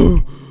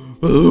I'm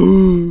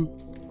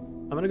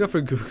gonna go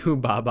for Goo Goo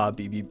Ba Ba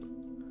BB.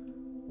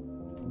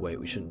 Wait,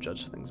 we shouldn't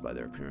judge things by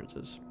their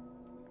appearances.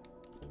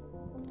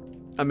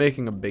 I'm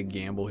making a big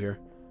gamble here.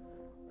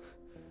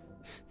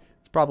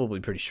 It's probably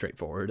pretty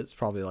straightforward. It's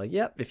probably like,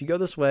 yep, if you go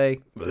this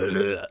way,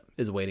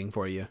 is waiting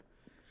for you.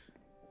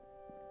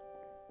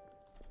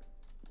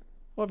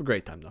 We'll have a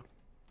great time though.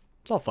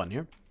 It's all fun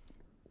here.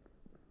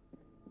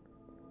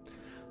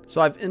 So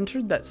I've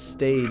entered that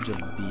stage of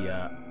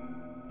the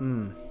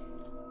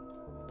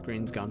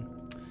green's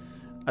gone.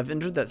 I've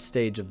entered that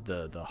stage of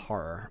the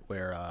horror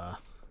where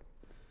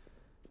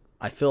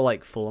I feel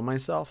like full of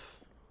myself.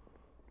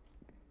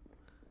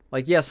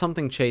 Like, yeah,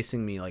 something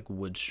chasing me like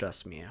would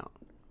stress me out,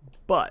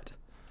 but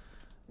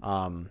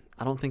I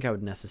don't think I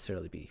would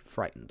necessarily be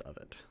frightened of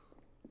it.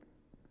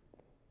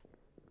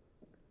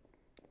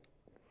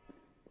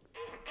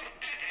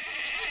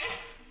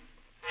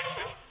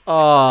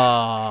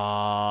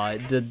 Oh,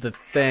 it did the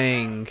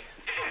thing.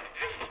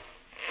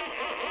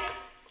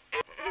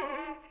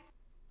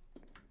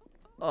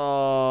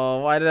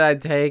 Oh, why did I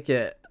take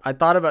it? I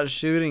thought about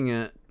shooting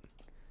it.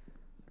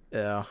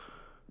 Yeah.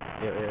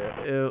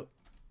 Ew.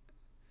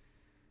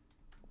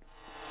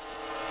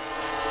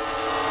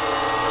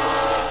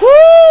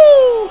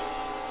 Woo!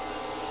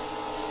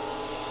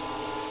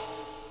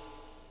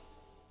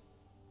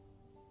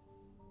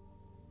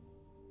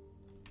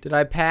 Did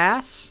I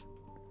pass?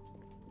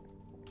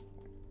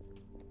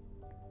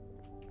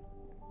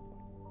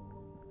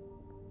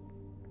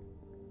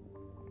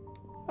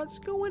 What's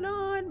going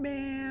on,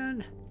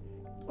 man?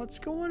 What's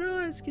going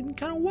on? It's getting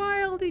kind of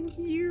wild in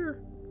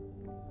here.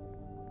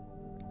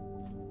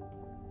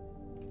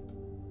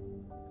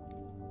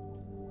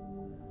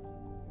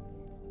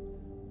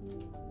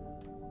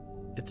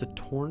 It's a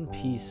torn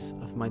piece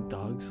of my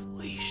dog's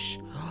leash.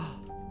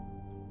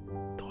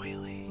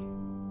 Doily.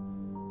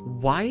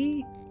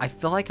 Why? I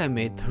feel like I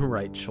made the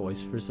right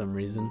choice for some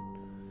reason.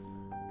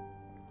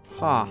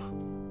 Huh.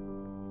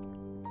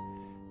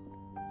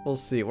 We'll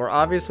see. We're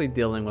obviously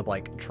dealing with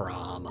like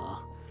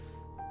trauma,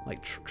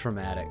 like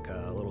traumatic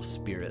little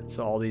spirits.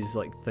 So all these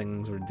like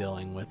things we're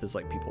dealing with is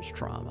like people's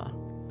trauma.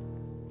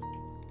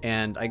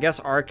 And I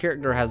guess our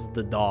character has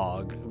the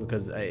dog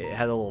because it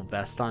had a little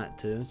vest on it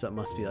too. So it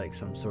must be like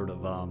some sort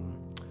of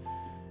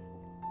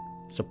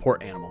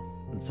support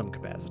animal in some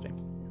capacity.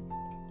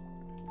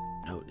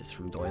 Note is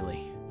from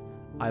Doily.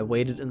 I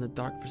waited in the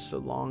dark for so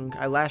long.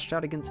 I lashed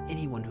out against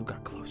anyone who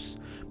got close,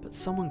 but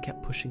someone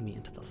kept pushing me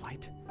into the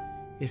light.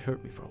 It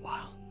hurt me for a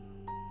while.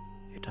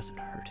 It doesn't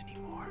hurt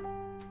anymore.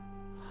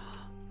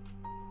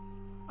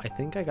 I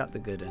think I got the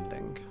good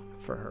ending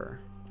for her.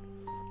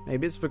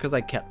 Maybe it's because I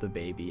kept the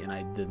baby and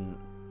I didn't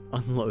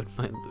unload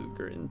my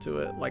Luger into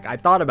it. Like I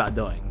thought about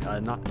doing.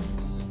 Not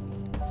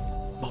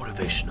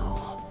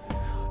motivational.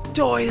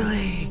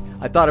 Doily!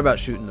 I thought about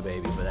shooting the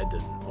baby, but I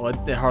didn't. Well,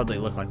 it hardly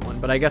looked like one.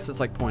 But I guess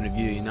it's like point of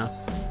view, you know?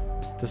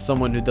 To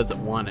someone who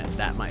doesn't want it,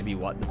 that might be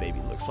what the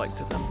baby looks like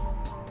to them.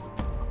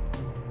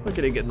 Look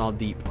at it getting all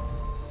deep.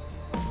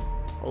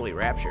 Holy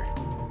rapture.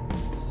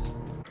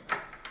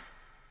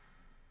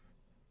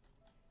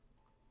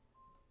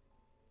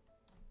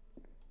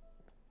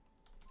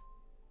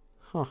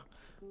 Huh.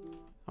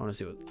 I want to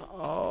see what...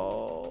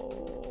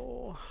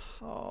 Oh.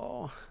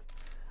 Oh,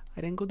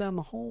 I didn't go down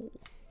the hole.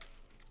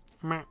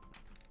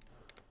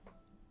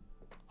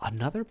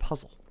 Another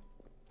puzzle.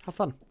 How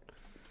fun.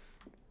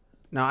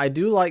 Now, I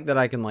do like that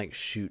I can, like,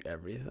 shoot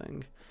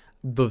everything.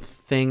 The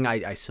thing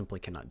I simply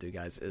cannot do,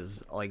 guys,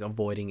 is, like,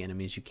 avoiding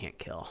enemies you can't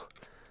kill.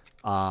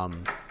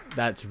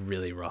 That's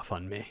really rough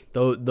on me.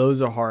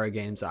 Those are horror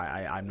games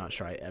I'm not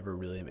sure I ever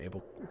really am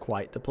able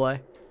quite to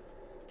play.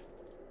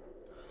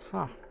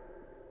 Huh.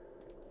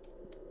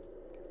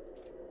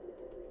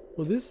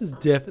 Well, this is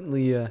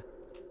definitely a...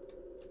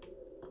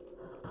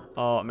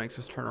 Oh, it makes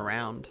us turn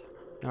around.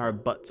 Now our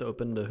butt's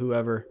open to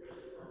whoever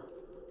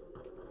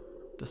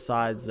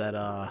decides that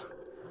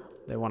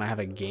they want to have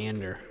a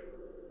gander.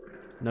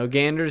 No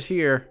ganders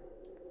here.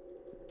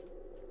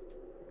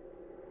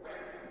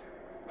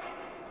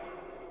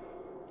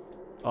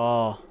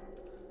 Oh.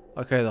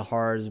 Okay, the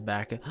horror is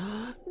back.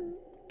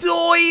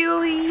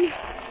 Doily!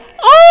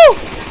 Oh!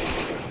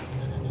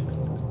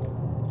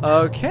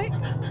 Okay.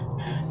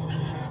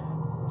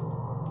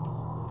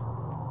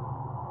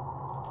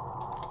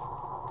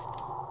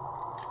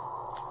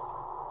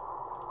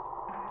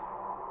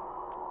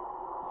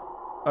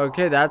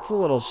 Okay, that's a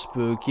little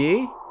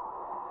spooky.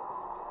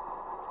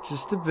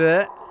 Just a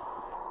bit.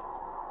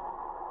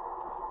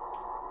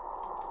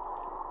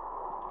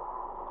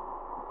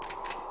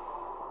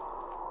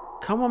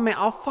 Come on, man.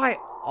 I'll fight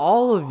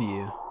all of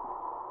you.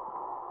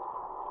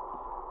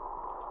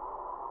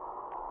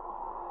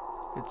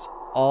 It's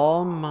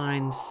all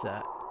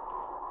mindset.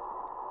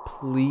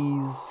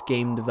 Please,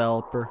 game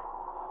developer.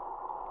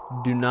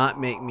 Do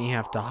not make me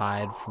have to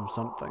hide from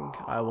something.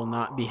 I will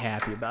not be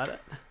happy about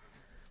it.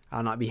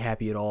 I'll not be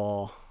happy at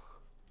all.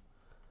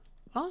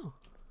 Oh.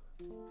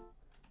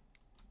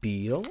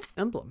 Beetle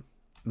emblem.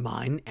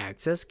 Mine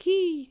access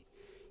key.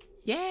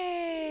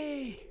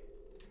 Yay!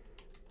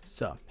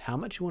 So, how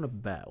much you want to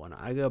bet when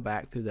I go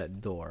back through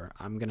that door,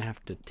 I'm going to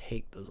have to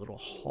take those little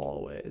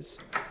hallways.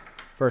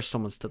 First,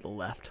 someone's to the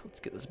left. Let's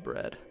get this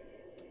bread.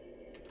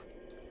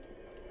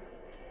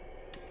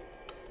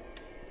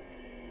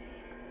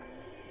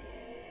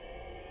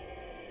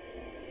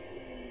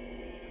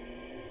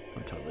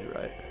 I'm totally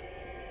right.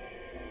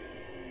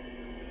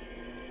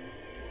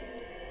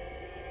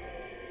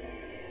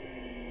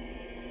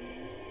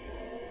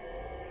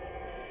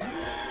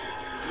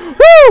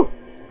 Woo!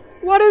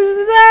 What is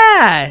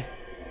that?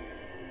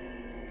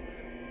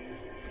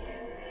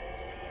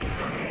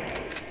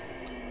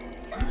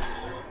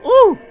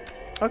 Ooh!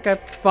 Okay,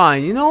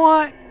 fine. You know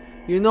what?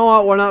 You know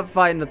what? We're not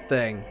fighting the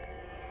thing.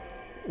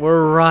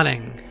 We're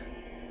running.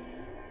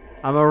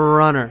 I'm a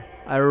runner.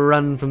 I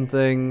run from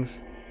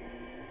things.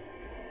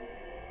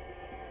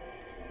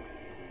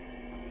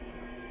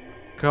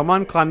 Come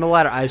on, climb the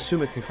ladder. I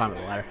assume it can climb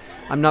the ladder.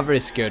 I'm not very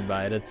scared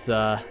by it. It's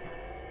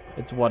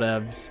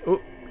whatevs.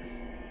 Ooh.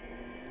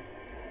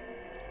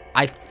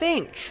 I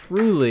think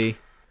truly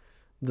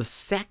the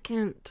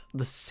second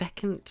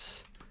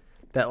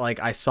that like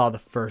I saw the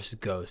first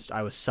ghost,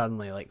 I was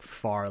suddenly like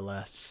far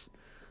less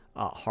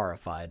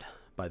horrified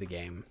by the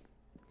game.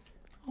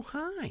 Oh,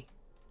 hi.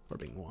 We're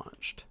being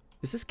watched.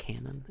 Is this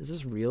canon? Is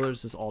this real, or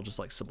is this all just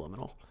like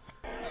subliminal?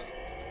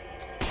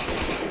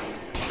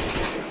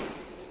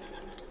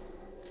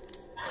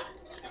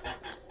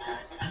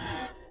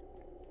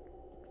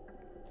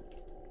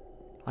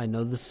 I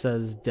know this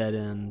says dead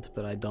end,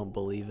 but I don't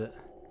believe it.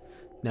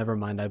 Never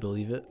mind, I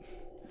believe it.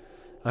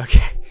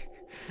 Okay.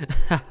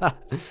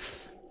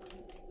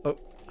 Oh,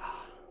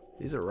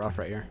 these are rough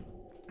right here.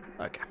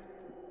 Okay.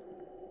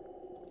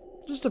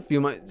 Just a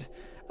few months.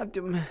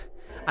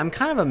 I'm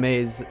kind of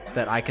amazed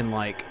that I can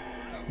like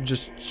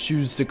just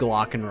choose to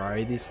Glock and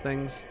Rari these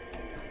things.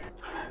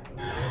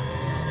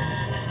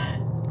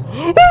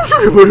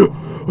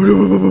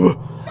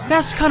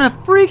 That's kind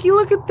of freaky.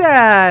 Look at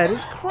that.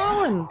 It's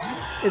crawling.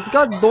 It's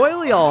got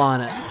Doily all on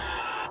it.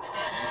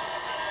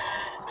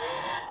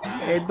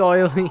 Hey,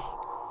 Doily.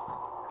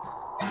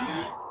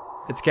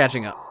 It's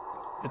catching up.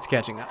 It's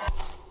catching up.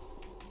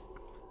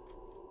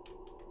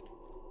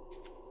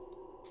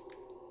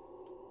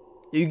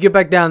 You get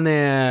back down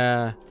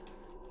there.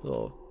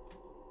 Oh.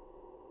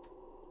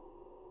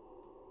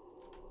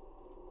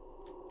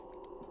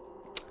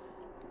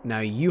 Now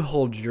you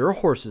hold your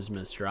horses,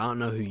 mister. I don't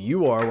know who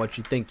you are, what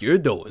you think you're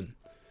doing.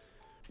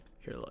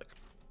 Here, look.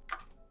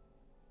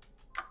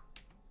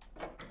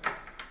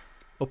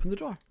 Open the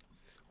door.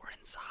 We're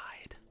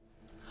inside.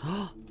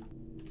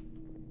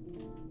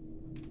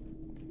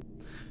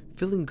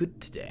 Feeling good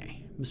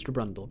today. Mr.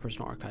 Brundle,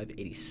 personal archive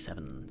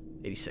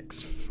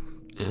 86.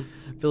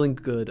 Feeling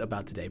good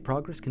about today.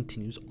 Progress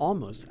continues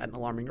almost at an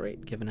alarming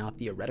rate, given how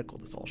theoretical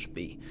this all should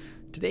be.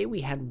 Today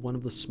we had one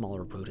of the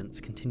smaller rodents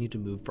continue to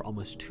move for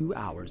almost 2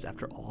 hours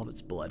after all of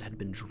its blood had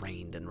been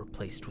drained and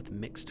replaced with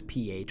mixed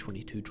PA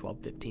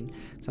 221215.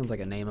 Sounds like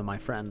a name of my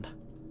friend.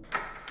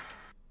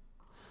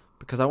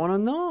 Because I want to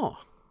know.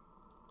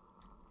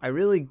 I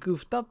really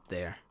goofed up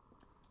there.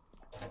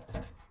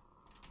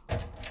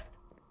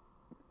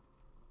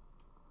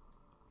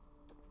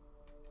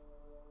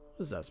 What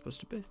is that supposed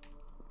to be?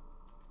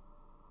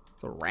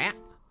 It's a rat?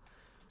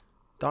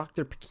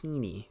 Dr.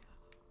 Pekini.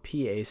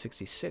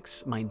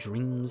 PA66, my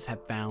dreams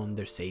have found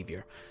their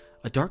savior.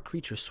 A dark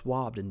creature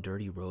swathed in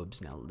dirty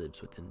robes now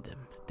lives within them.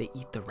 They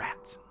eat the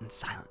rats and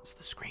silence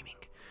the screaming.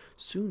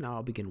 Soon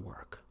I'll begin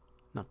work.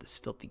 Not this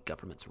filthy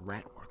government's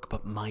rat work,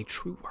 but my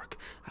true work.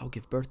 I will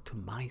give birth to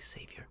my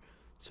savior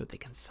so they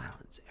can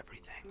silence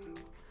everything.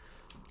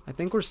 I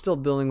think we're still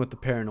dealing with the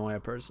paranoia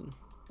person.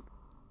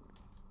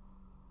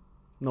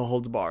 No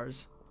holds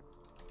bars.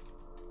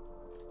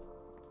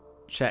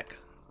 Check.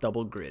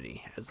 Double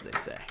gritty, as they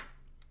say.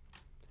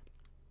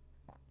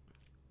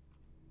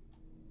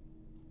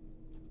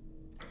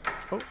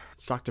 Oh,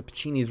 it's Dr.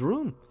 Pacini's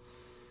room.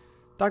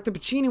 Dr.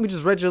 Pacini, we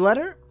just read your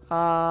letter.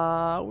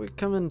 We're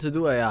coming to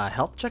do a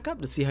health checkup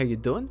to see how you're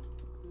doing.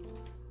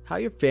 How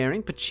you're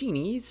faring.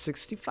 Pacini,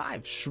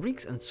 65.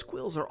 Shrieks and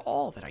squeals are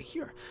all that I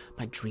hear.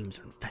 My dreams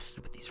are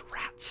infested with these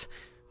rats.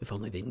 If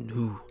only they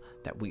knew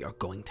that we are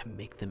going to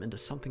make them into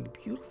something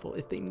beautiful.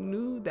 If they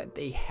knew that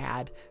they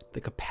had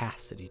the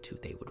capacity to,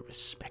 they would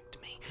respect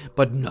me.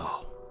 But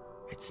no,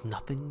 it's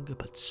nothing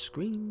but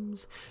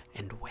screams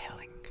and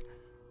wailing.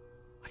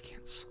 I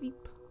can't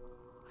sleep.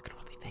 I can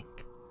only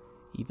think.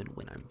 Even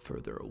when I'm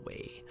further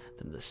away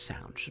than the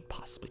sound should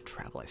possibly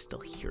travel, I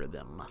still hear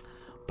them.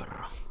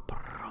 Brum,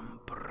 brum,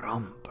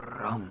 brum,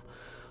 brum.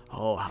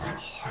 Oh, how the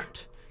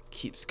heart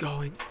keeps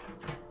going.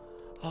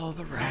 Oh,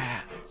 the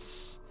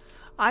rats.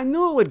 I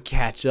knew it would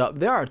catch up.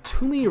 There are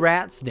too many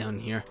rats down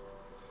here.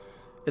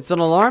 It's an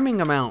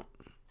alarming amount.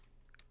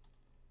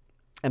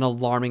 An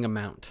alarming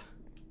amount.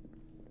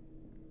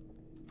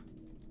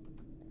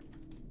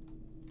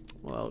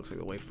 Well, that looks like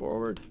the way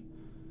forward.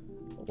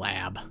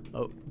 Lab.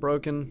 Oh,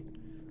 broken.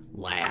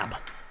 Lab.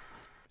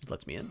 It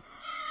lets me in.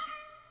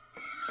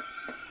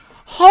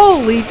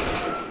 Holy!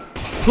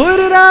 Put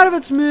it out of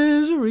its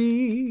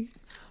misery.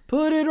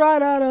 Put it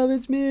right out of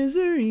its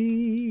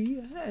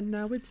misery. And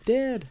now it's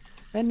dead.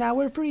 And now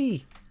we're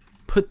free.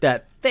 Put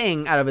that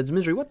thing out of its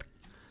misery. What the?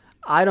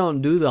 I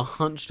don't do the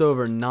hunched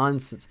over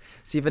nonsense.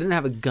 See, if I didn't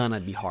have a gun,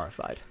 I'd be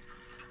horrified.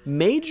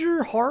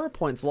 Major horror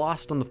points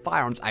lost on the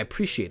firearms. I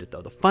appreciate it,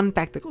 though. The fun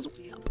fact that goes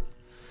way up.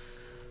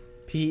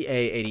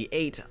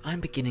 PA88.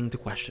 I'm beginning to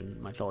question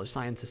my fellow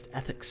scientist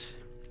ethics.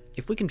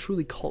 If we can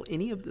truly call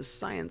any of this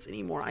science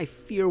anymore, I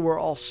fear we're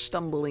all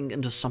stumbling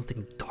into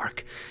something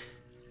dark.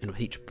 And with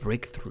each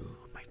breakthrough,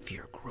 my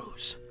fear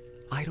grows.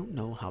 I don't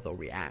know how they'll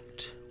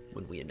react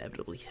when we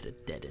inevitably hit a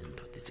dead end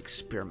with these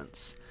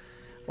experiments.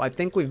 Well, I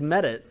think we've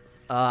met it.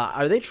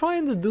 Are they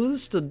trying to do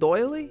this to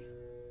Doily?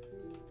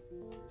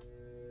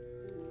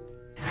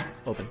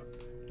 Open.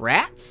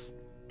 Rats?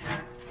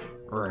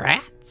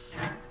 Rats?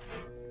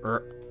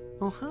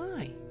 Oh,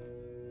 hi.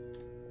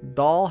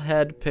 Doll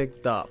head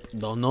picked up.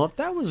 Don't know if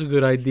that was a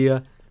good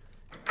idea.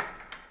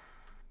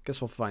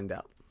 Guess we'll find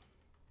out.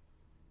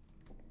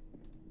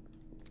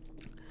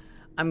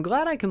 I'm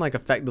glad I can, like,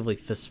 effectively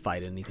fist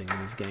fight anything in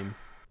this game.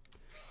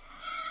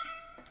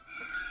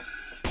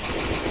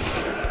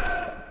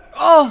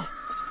 Oh!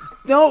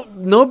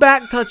 No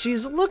back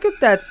touchies. Look at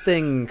that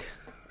thing.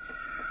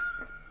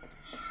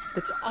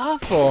 It's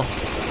awful.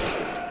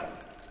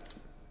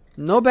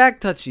 No back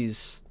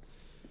touchies.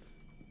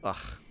 Ugh.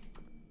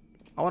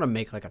 I want to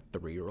make like a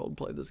 3-year-old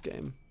play this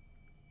game.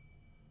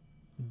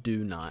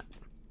 Do not.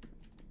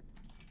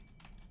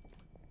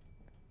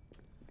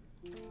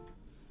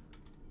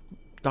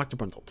 Dr.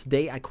 Brundle,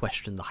 today I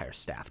questioned the higher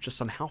staff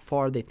just on how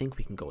far they think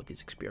we can go with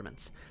these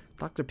experiments.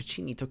 Dr.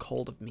 Pacini took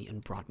hold of me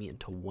and brought me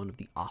into one of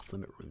the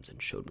off-limit rooms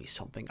and showed me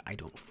something I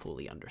don't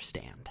fully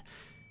understand.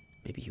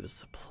 Maybe he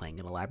was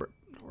playing an elaborate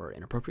or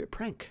inappropriate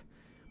prank.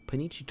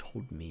 Panichi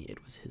told me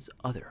it was his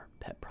other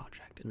pet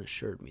project and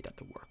assured me that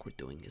the work we're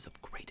doing is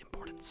of great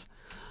importance.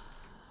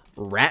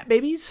 Rat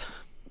babies?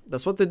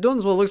 That's what they're doing.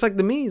 Is what it looks like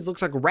to me. It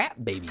looks like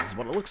rat babies,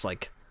 what it looks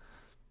like.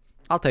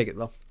 I'll take it,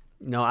 though.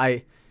 No,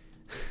 I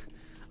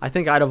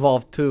think I'd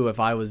evolve, too, if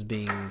I was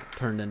being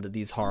turned into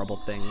these horrible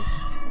things.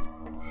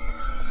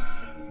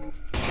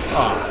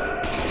 Oh.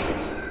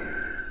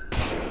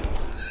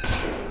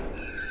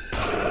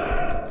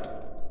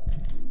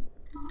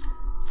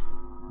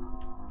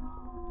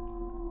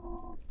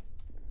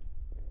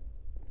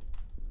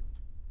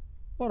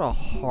 What a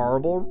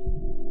horrible...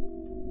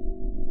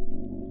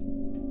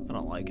 I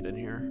don't like it in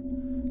here.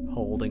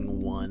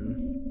 Holding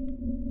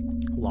 1.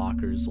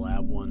 Lockers,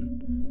 lab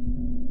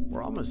 1.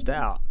 We're almost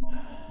out.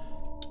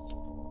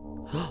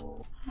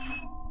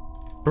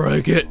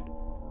 Break it!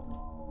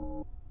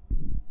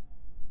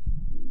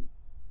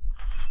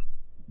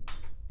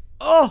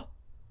 Oh!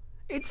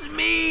 It's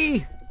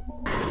me!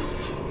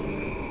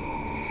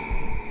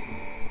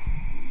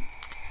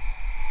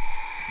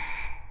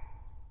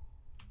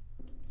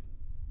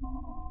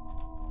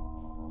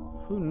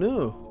 Who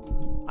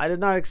knew? I did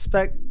not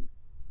expect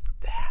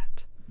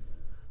that.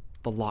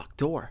 The locked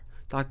door.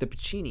 Dr.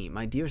 Pacini,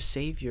 my dear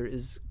savior,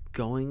 is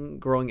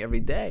growing every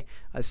day.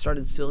 I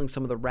started stealing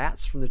some of the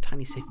rats from their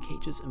tiny safe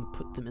cages and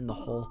put them in the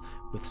hole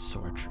with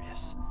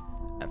Sortrius.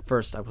 At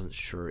first, I wasn't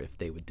sure if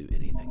they would do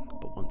anything,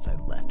 but once I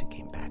left and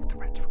came back, the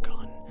rats were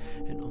gone,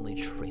 and only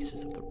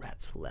traces of the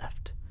rats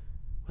left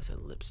was a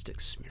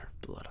lipstick smear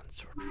of blood on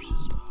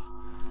Sortrius' dog.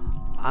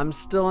 I'm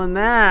still in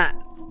that.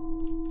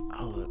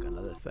 Oh, look,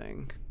 another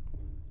thing.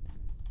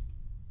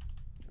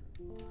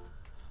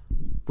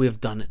 We have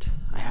done it.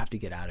 I have to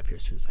get out of here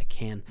as soon as I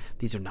can.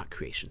 These are not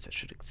creations that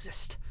should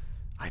exist.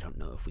 I don't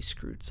know if we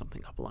screwed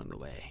something up along the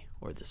way,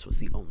 or this was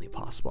the only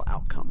possible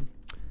outcome.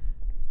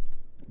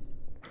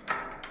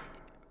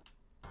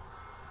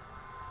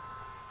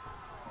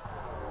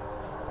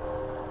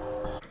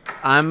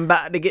 I'm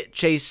about to get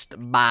chased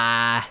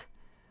by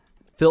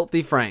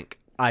Filthy Frank,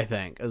 I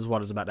think, is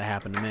what is about to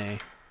happen to me.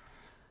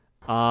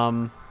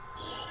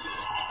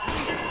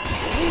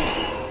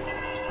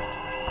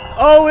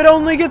 Oh, it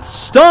only gets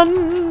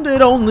stunned.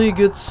 It only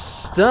gets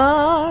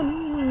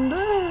stunned.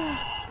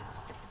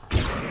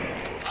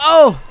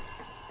 Oh!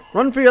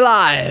 Run for your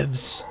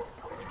lives.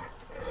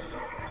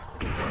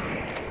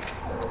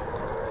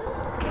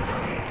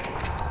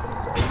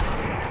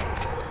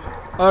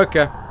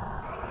 Okay.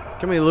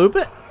 Can we loop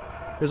it?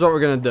 Here's what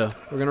we're gonna do.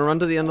 We're gonna run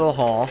to the end of the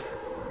hall.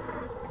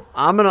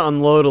 I'm gonna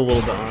unload a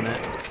little bit on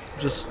it.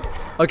 Just,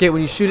 okay,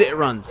 when you shoot it, it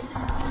runs.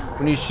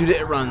 When you shoot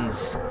it, it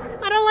runs.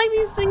 I don't like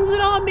these things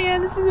at all,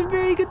 man. This is a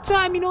very good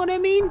time, you know what I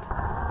mean?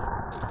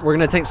 We're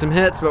gonna take some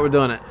hits, but we're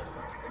doing it.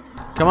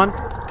 Come on,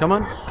 come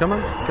on, come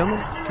on, come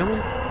on, come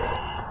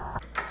on.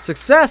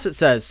 Success, it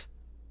says.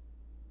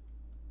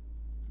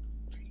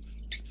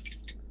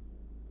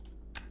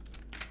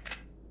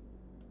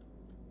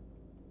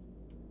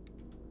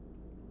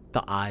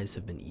 The eyes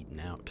have been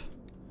eaten out.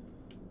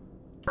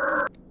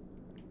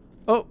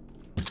 Oh.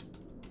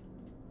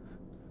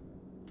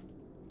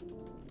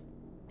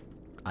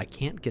 I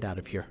can't get out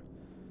of here.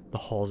 The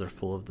halls are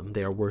full of them.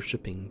 They are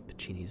worshipping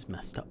Pacini's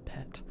messed up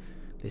pet.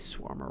 They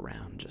swarm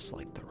around just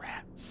like the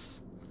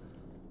rats.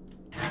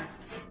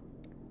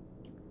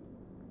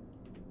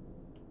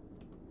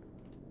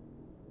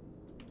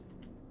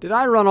 Did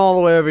I run all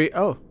the way over here?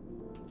 Oh.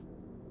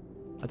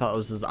 I thought it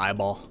was his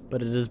eyeball,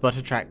 but it is but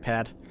a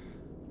trackpad.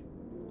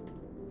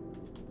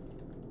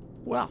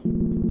 Well.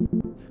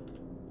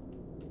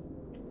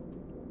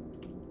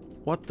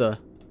 What the?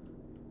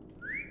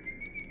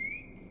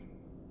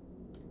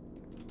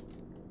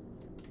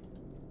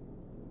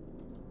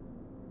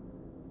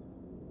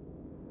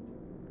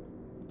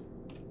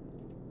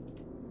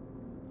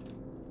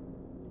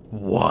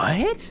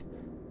 What?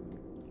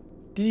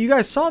 You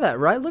guys saw that,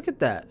 right? Look at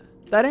that.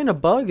 That ain't a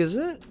bug, is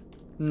it?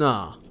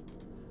 Nah.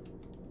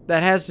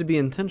 That has to be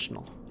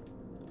intentional.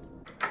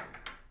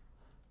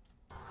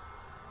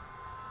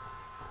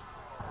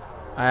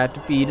 I have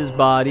to feed his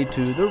body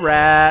to the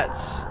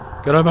rats.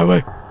 Get out of my way.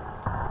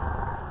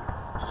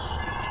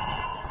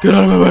 Get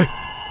out of my way.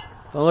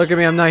 Don't look at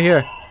me, I'm not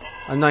here.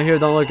 I'm not here,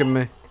 don't look at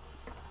me.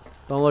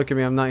 Don't look at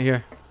me, I'm not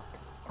here.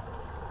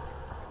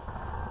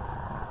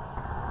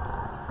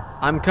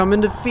 I'm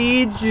coming to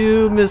feed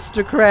you,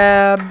 Mr.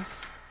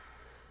 Krabs.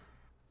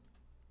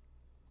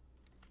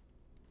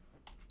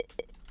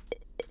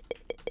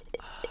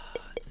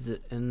 Is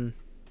it in...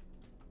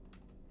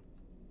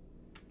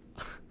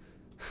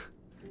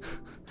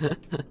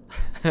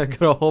 I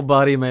got a whole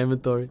body in my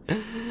inventory.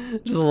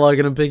 Just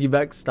lugging him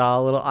piggyback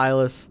style, little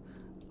eyeless.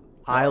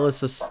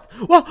 Eyeless.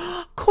 Whoa!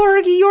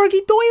 Corgi,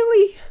 Yorgie,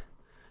 Doily!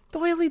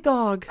 Doily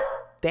dog.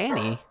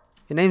 Danny?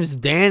 Your name's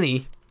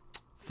Danny.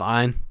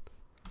 Fine.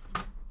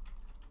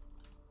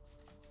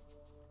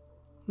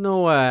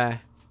 No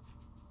way.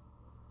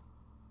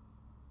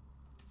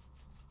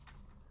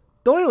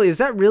 Doily, is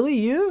that really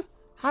you?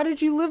 How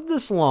did you live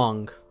this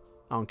long?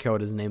 I don't care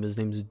what his name is. His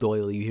name's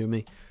Doily, you hear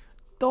me?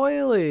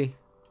 Doily.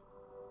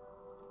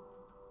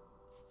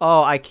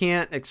 Oh, I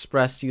can't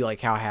express to you like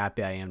how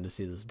happy I am to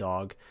see this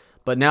dog.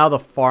 But now the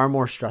far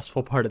more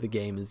stressful part of the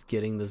game is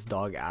getting this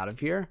dog out of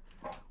here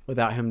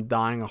without him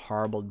dying a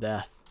horrible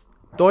death.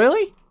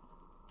 Doily?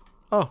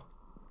 Oh.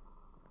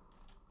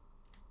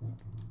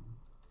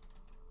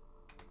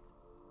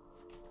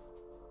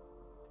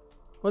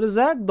 What is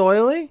that,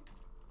 Doily?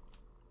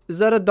 Is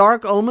that a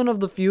dark omen of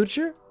the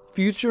future?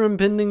 Future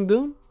impending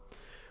doom?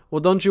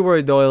 Well, don't you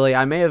worry, Doily.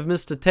 I may have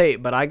missed a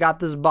tape, but I got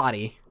this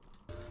body.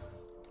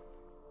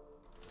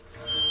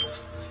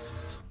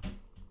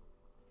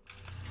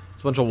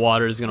 This bunch of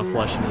water is gonna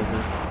flush in, isn't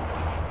it?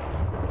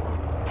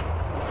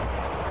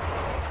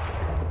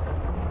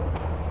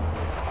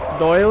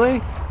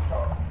 Doily?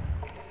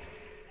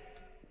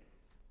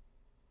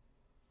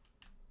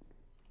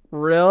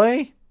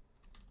 Really?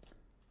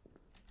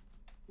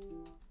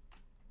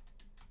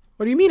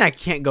 What do you mean I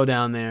can't go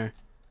down there?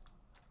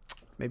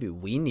 Maybe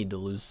we need to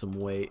lose some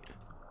weight.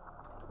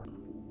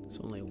 There's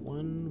only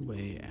one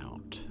way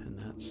out, and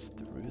that's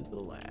through the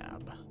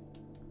lab.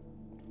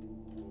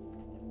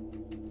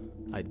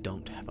 I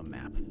don't have a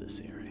map of this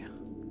area.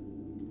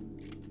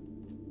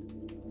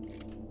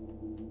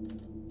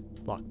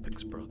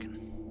 Lockpick's broken.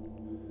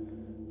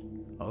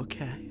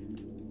 Okay.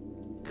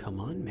 Come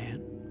on,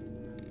 man.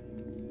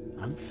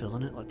 I'm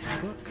feeling it. Let's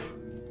cook.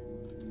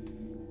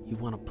 You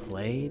want to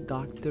play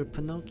Dr.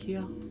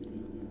 Pinocchio?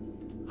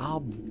 I'll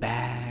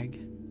bag.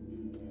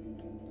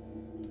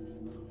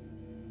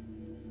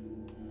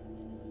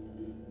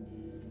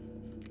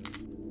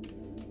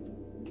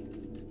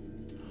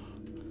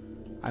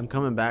 I'm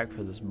coming back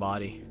for this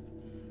body.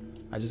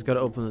 I just gotta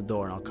open the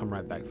door and I'll come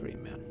right back for you,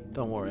 man.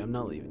 Don't worry, I'm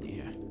not leaving you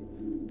here.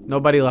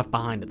 Nobody left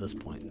behind at this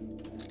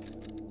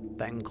point.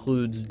 That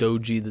includes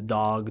Doji the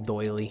dog,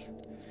 Doily.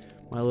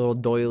 My little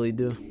Doily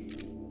do.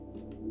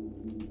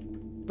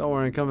 Don't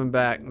worry, I'm coming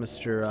back,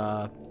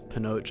 Mr.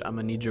 Pinoch. I'm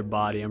gonna need your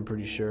body, I'm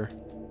pretty sure.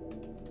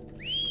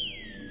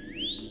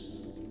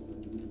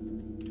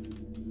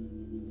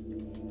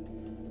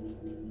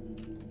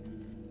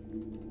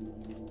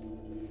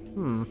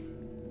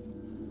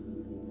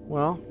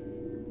 Well,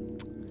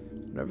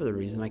 whatever the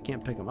reason, I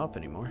can't pick him up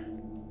anymore.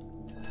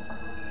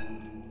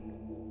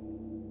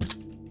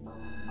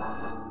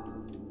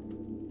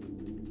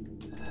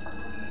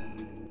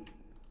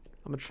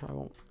 I'm gonna try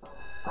one.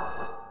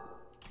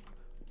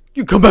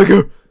 You come back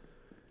here!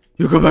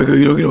 You come back here,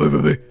 you don't get away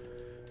from me!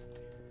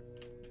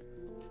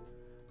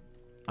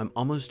 I'm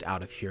almost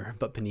out of here,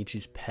 but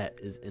Benichi's pet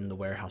is in the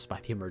warehouse by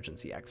the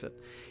emergency exit.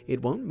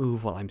 It won't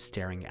move while I'm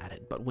staring at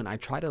it, but when I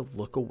try to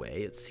look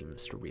away, it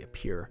seems to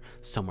reappear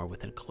somewhere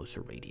within a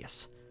closer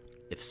radius.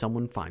 If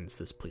someone finds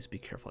this, please be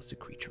careful as the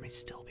creature may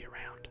still be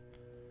around.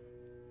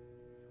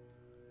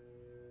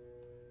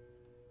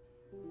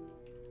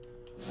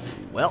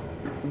 Well,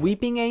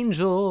 Weeping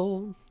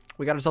Angel.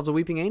 We got ourselves a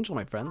Weeping Angel,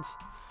 my friends.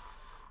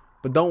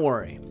 But don't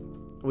worry.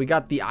 We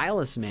got the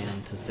Eyeless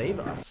Man to save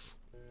us.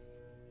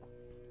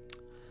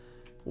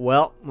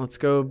 Well, let's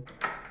go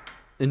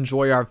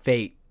enjoy our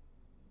fate.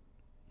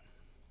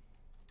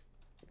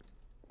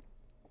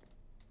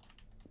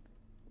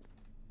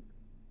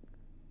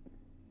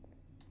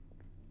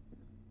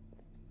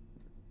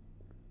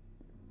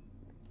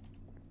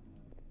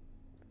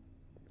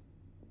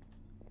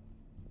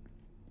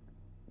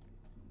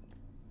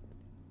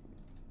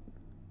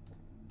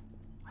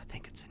 I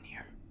think it's in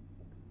here.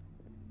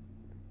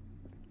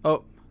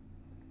 Oh.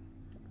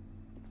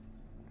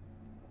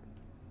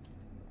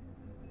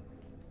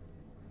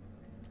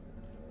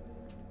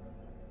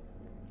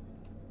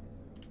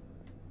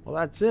 Well,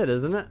 that's it,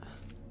 isn't it?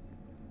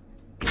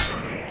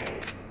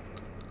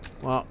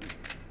 Well,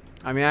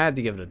 I mean, I had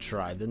to give it a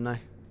try, didn't I?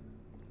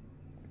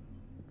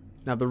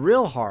 Now, the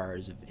real horror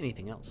is if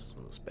anything else is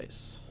in the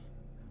space.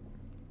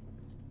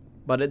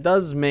 But it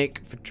does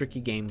make for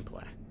tricky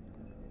gameplay.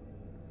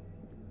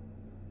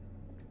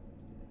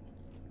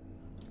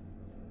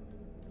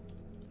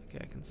 Okay,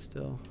 I can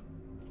still...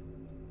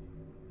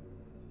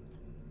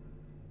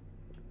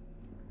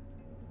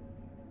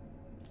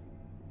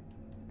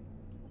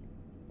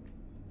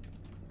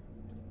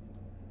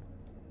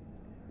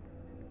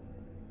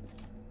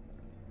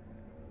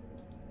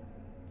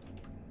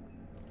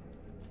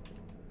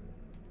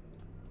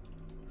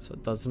 So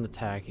it doesn't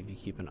attack if you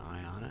keep an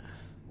eye on it.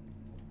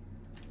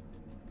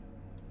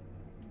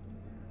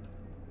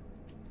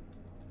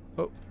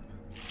 Oh.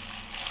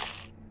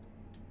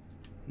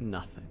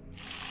 Nothing.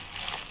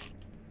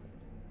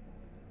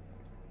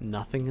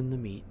 Nothing in the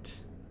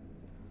meat.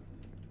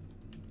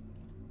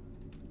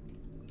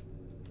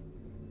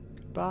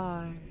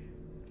 Goodbye.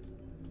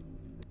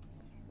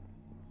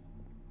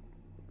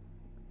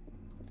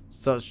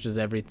 Such as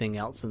everything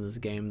else in this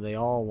game, they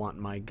all want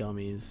my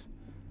gummies.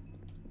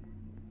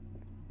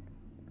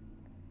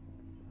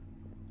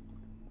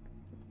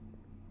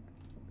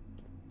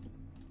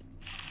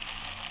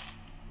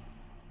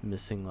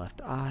 Missing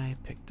left eye,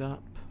 picked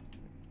up.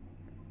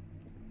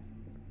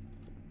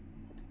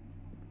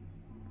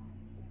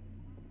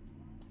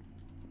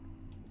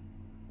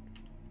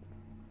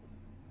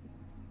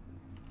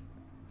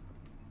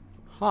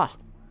 Huh.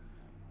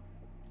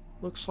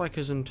 Looks like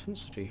his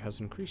intensity has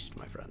increased,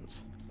 my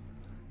friends.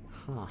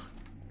 Huh.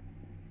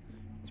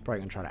 He's probably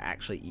gonna try to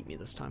actually eat me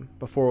this time.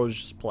 Before it was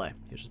just play.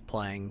 He was just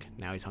playing,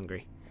 now he's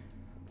hungry.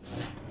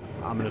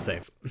 I'm gonna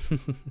save.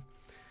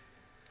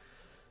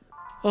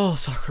 Oh,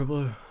 Sacre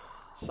Bleu.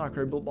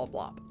 Sacre Bleu Blop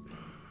Blop.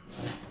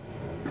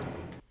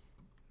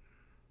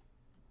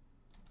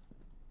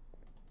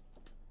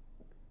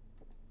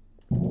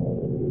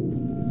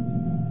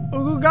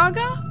 Ugu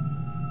Gaga?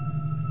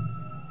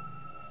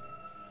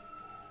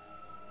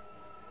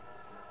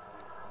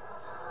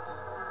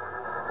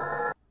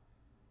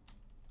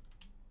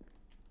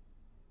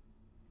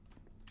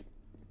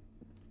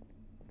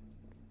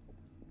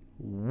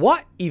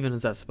 What even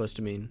is that supposed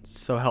to mean?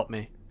 So help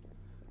me.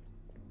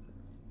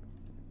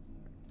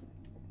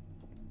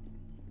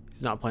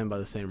 He's not playing by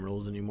the same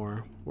rules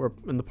anymore. We're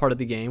in the part of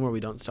the game where we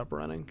don't stop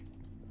running.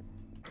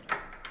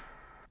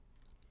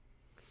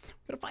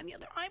 Gotta find the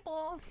other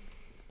eyeball.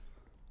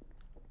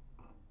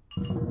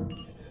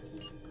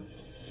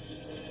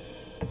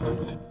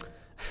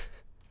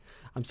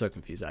 I'm so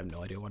confused. I have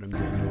no idea what I'm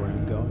doing or where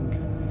I'm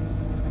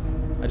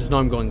going. I just know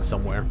I'm going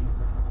somewhere.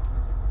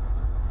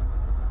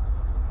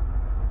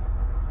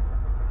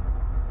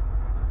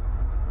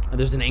 And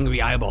there's an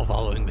angry eyeball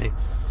following me.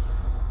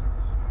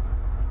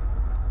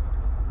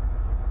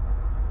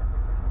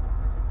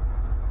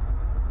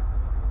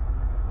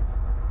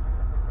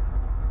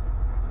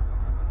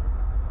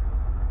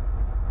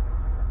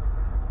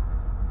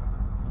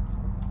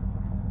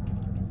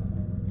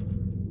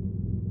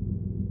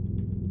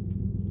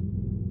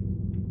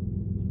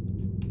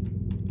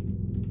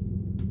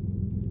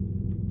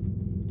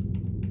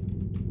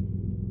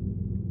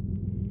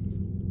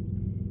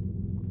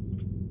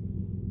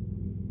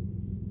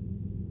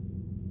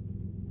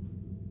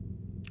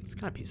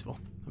 Kind of peaceful.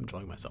 I'm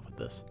enjoying myself with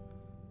this.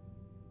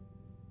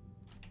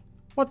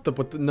 What the,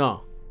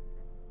 no.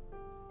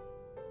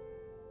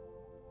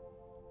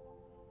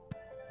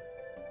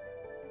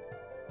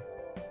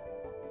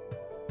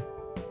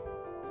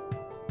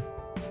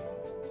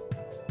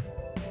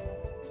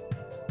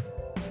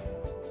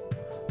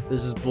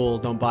 This is bull.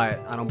 Don't buy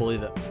it. I don't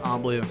believe it. I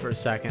don't believe it for a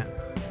second.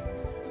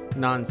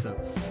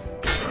 Nonsense.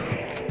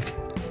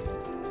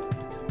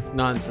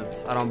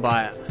 Nonsense. I don't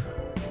buy it.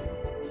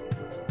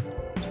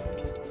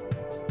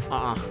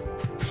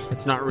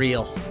 It's not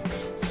real.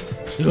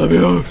 You let me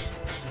out.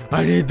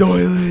 I need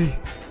doily.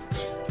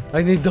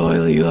 I need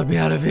doily. You let me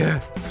out of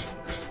here.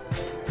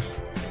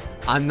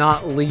 I'm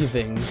not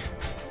leaving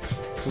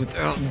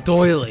without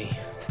doily.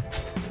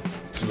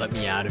 Let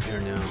me out of here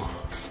now.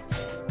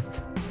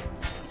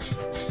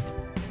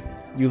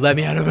 You let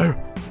me out of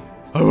here.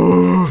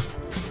 Oh,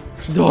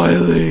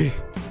 doily.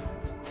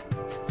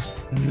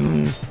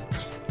 No.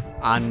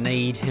 I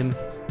need him.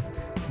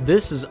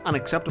 This is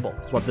unacceptable.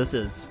 That's what this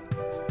is.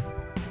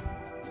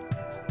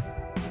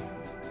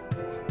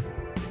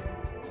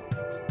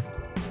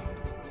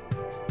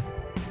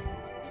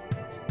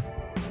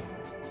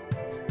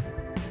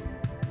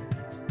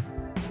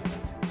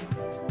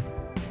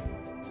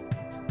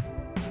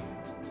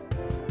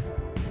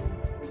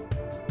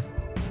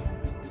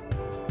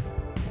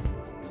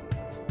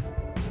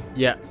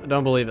 Yeah, I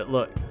don't believe it.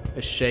 Look,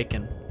 it's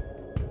shaking.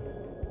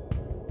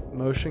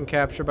 Motion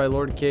capture by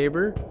Lord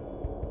Caber.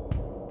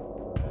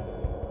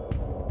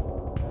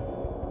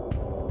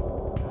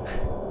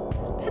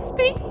 That's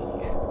me.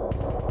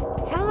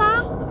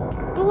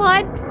 Hello,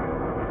 blood.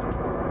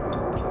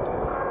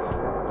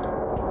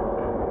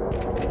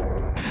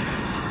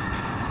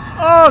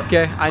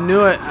 Okay, I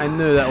knew it. I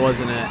knew that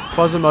wasn't it.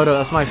 Quasimodo,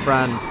 that's my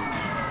friend.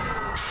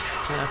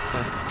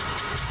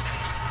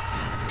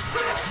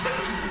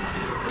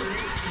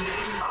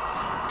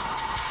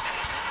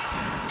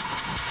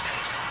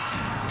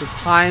 The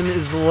time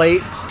is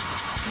late.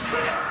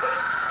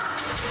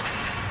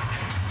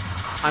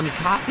 I'm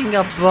coughing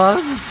up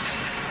bugs.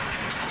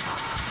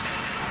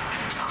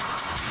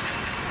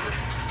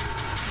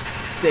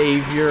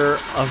 Savior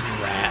of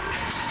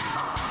rats.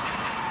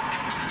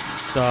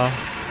 So,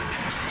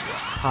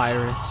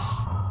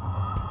 Tyrus.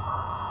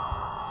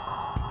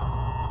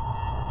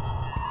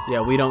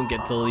 Yeah, we don't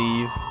get to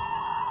leave.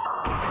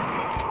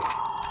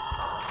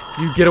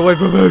 You get away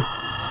from me.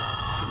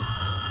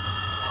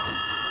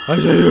 I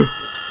say you.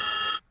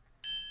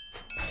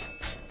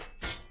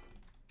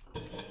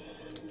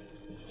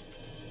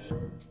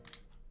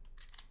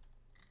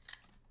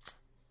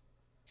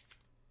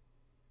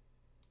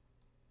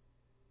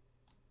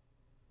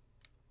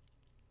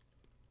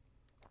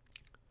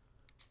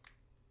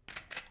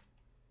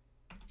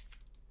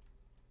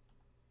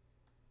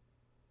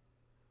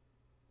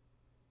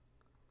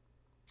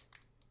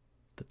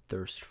 The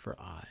thirst for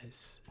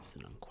eyes is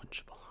an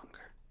unquenchable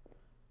hunger.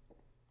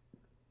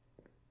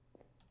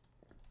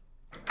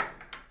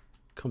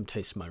 Come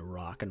taste my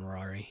rock and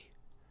Rari.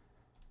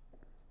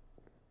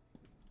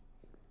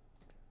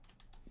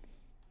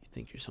 You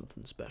think you're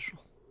something special?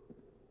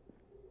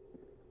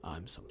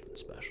 I'm something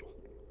special.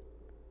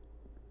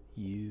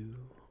 You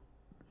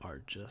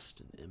are just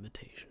an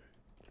imitation.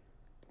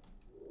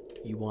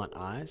 You want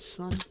eyes,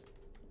 son?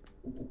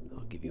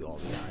 I'll give you all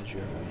the eyes you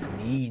ever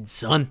need,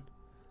 son.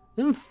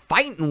 Them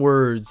fighting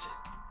words.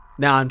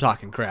 Now I'm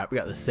talking crap. We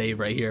got the save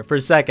right here. For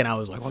a second, I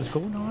was like, what's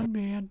going on,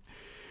 man?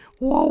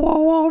 Whoa, whoa,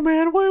 whoa,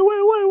 man. Wait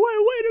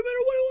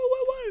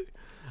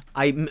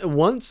a minute.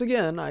 Once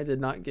again, I did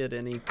not get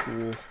any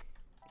cool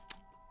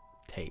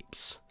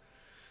tapes.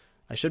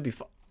 I should be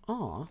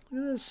oh,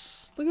 look at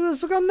this. Look at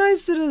this. Look how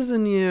nice it is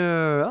in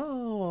here.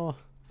 Oh,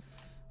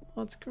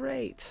 that's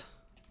great.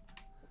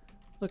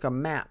 Look, a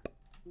map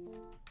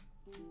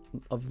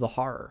of the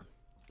horror.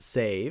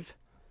 Save.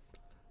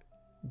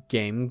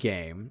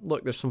 Game.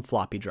 Look, there's some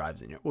floppy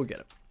drives in here. We'll get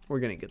it. We're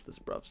gonna get this,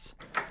 bruvs.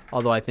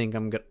 Although I think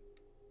I'm gonna...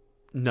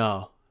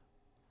 No.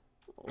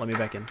 Let me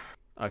back in.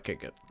 Okay,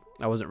 good.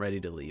 I wasn't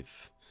ready to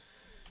leave.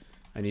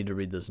 I need to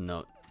read this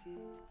note.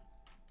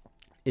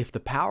 If the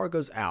power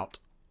goes out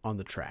on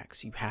the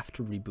tracks, you have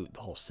to reboot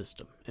the whole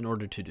system. In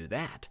order to do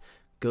that,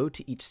 go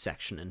to each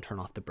section and turn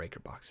off the breaker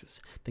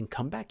boxes. Then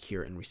come back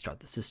here and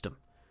restart the system.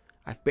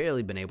 I've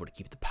barely been able to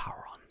keep the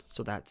power on.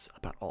 So that's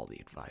about all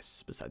the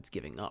advice, besides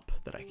giving up,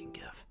 that I can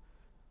give.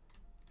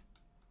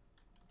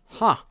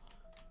 Huh.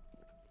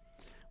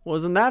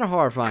 Wasn't that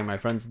horrifying, my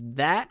friends?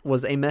 That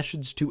was a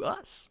message to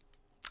us.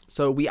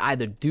 So we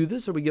either do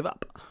this or we give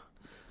up.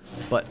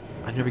 But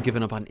I've never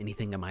given up on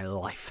anything in my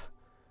life.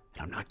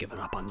 And I'm not giving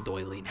up on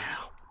doily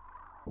now.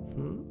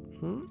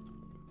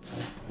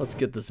 Let's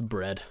get this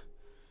bread.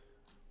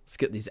 Let's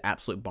get these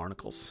absolute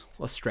barnacles.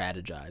 Let's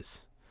strategize.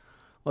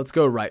 Let's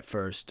go right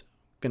first.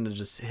 Gonna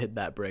just hit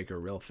that breaker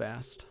real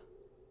fast.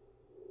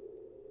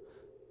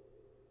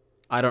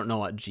 I don't know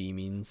what G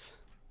means.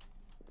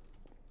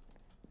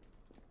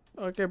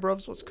 Okay,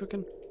 bruvs, what's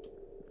cooking?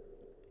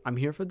 I'm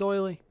here for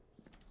doily.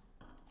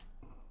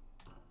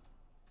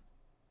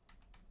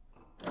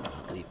 I'm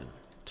not leaving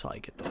until I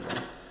get doily.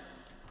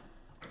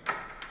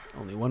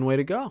 one way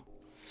to go.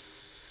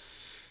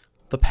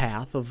 The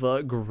path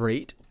of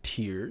great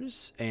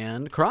tears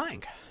and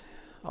crying.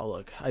 Oh,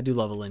 look, I do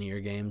love a linear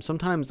game.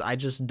 Sometimes I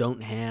just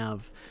don't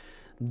have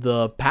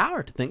the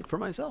power to think for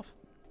myself.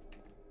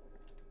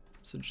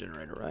 It's a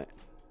generator, right?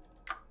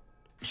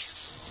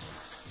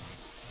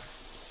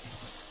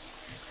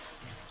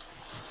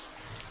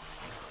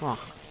 Huh.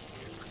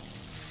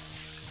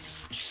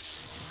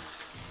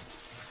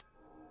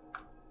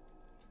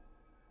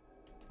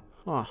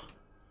 Huh.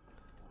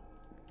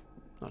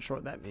 Not sure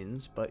what that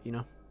means, but, you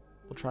know,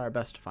 we'll try our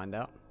best to find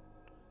out.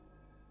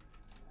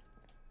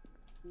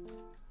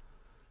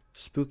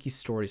 Spooky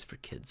Stories for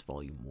Kids,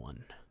 Volume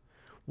 1.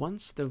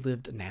 Once there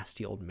lived a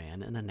nasty old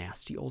man in a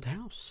nasty old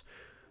house.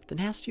 The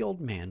nasty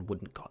old man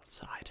wouldn't go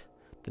outside.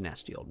 The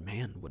nasty old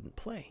man wouldn't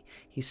play.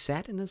 He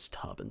sat in his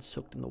tub and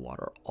soaked in the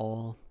water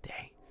all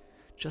day.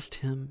 Just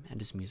him and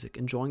his music,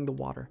 enjoying the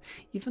water.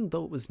 Even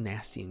though it was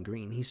nasty and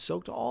green, he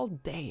soaked all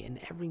day and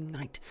every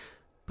night,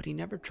 but he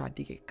never tried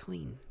to get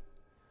clean.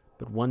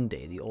 But one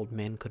day, the old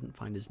man couldn't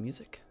find his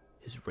music.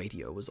 His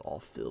radio was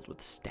all filled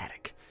with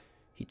static.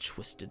 He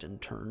twisted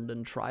and turned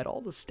and tried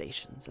all the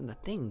stations, and the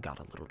thing got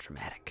a little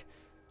dramatic.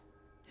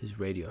 His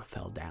radio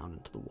fell down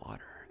into the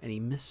water, and he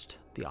missed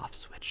the off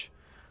switch.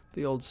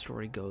 The old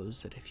story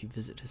goes that if you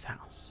visit his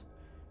house,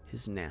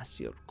 his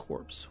nasty old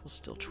corpse will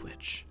still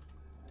twitch.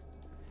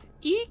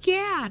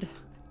 Egad!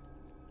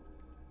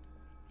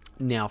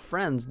 Now,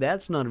 friends,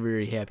 that's not a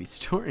very happy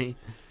story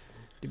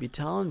to be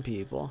telling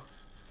people.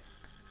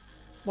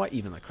 What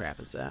even the crap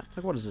is that?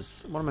 Like, what is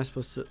this? What am I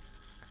supposed to...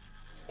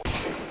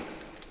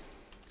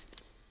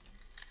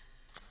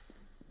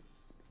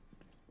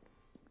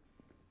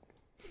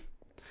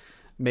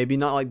 Maybe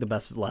not like the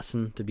best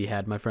lesson to be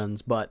had, my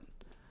friends, but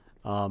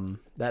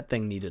that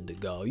thing needed to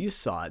go. You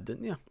saw it,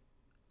 didn't you?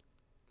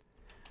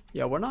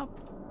 Yeah, we're not...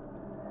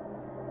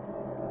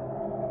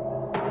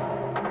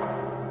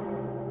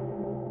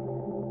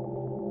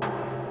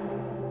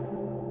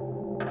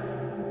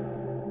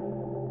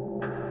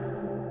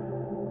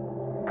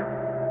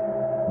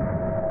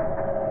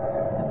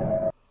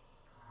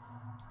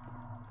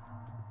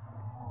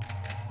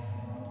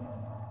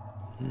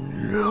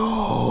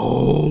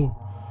 No.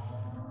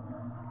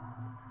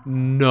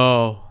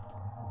 No.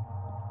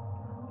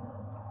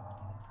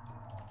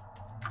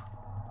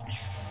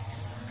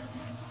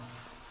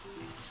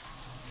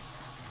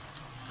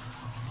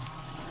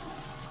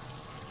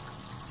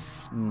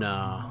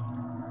 Nah.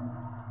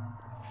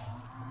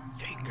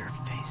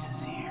 Fingerface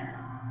is here.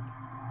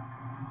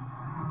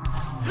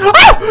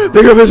 Ah!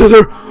 Fingerface is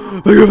here!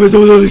 Fingerface, I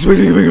was not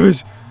expecting a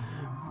Fingerface.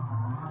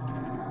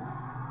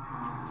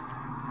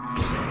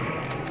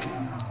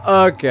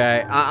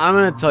 Okay, I'm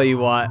gonna tell you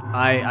what.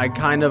 I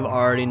kind of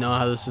already know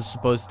how this is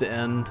supposed to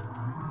end.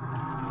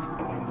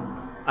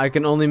 I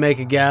can only make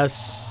a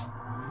guess.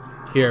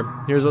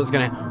 Here's what's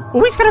gonna...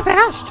 Oh, he's kind of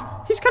fast!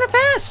 He's kind of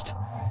fast!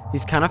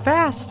 He's kind of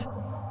fast.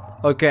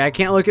 Okay, I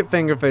can't look at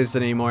Fingerface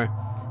anymore.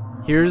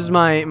 Here's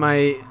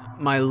my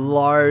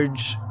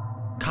large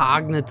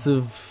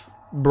cognitive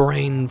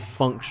brain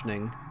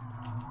functioning.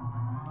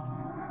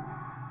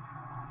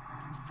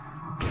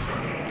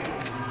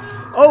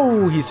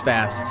 Oh, he's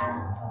fast.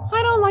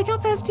 I don't like how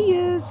fast he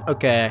is.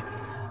 Okay,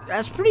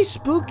 that's pretty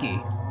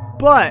spooky,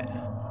 but...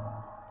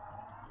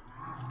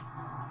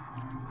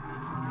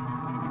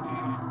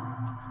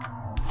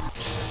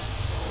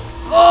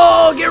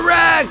 Oh, get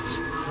wrecked!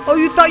 Oh,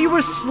 you thought you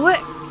were slick.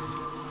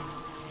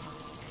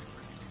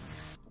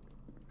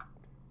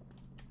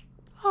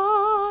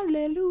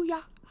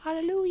 Hallelujah,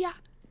 hallelujah,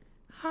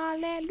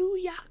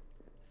 hallelujah.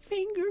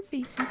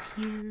 Fingerface is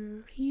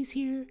here. He's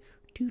here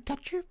to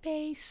touch your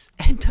face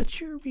and touch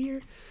your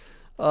rear.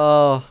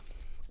 Oh,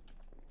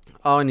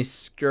 and he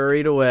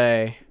scurried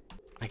away.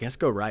 I guess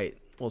go right.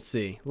 We'll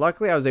see.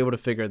 Luckily, I was able to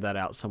figure that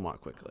out somewhat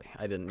quickly.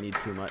 I didn't need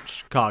too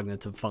much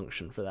cognitive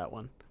function for that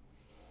one.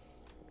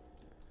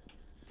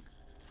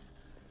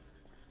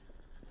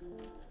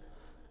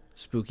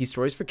 Spooky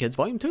Stories for Kids,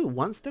 Volume 2.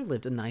 Once there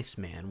lived a nice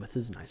man with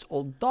his nice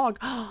old dog.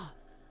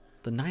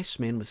 The nice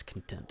man was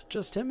content,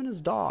 just him and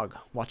his dog,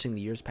 watching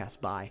the years pass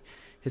by.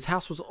 His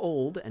house was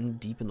old and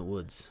deep in the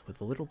woods,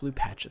 with a little blue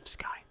patch of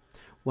sky.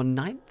 One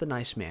night, the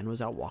nice man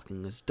was out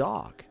walking his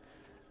dog,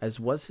 as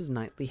was his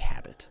nightly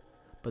habit.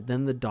 But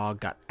then the dog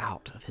got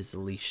out of his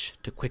leash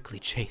to quickly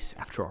chase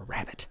after a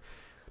rabbit.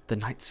 The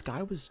night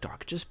sky was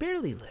dark, just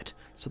barely lit,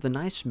 so the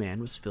nice man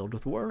was filled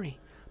with worry.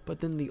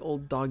 But then the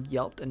old dog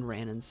yelped and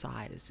ran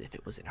inside as if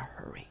it was in a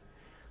hurry.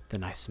 The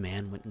nice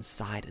man went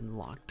inside and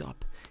locked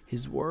up,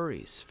 his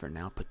worries for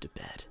now put to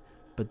bed.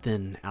 But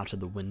then out of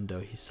the window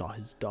he saw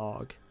his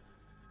dog,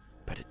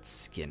 but its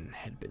skin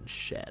had been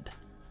shed.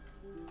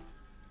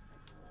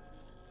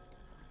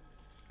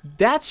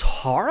 That's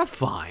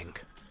horrifying.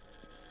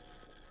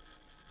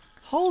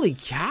 Holy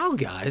cow,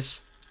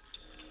 guys.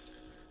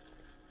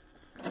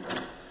 Do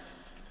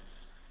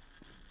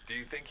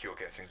you think you're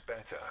getting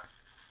better?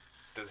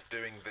 Does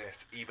doing this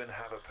even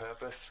have a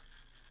purpose?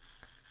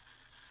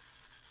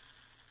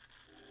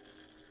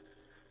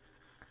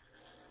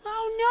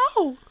 Oh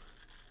no!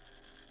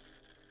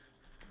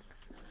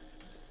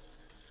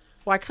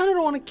 Well, I kind of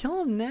don't want to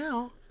kill him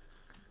now.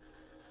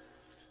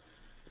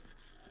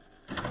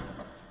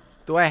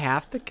 Do I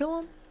have to kill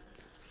him?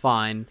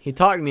 Fine. He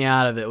talked me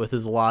out of it with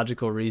his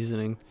logical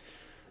reasoning.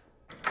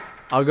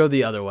 I'll go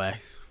the other way.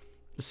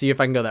 See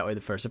if I can go that way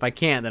first. If I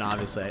can't, then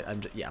obviously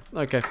I'm just, yeah.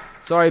 Okay.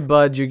 Sorry,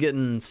 bud. You're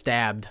getting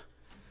stabbed.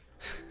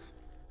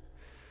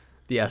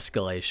 The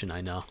escalation,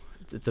 I know.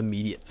 It's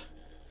immediate.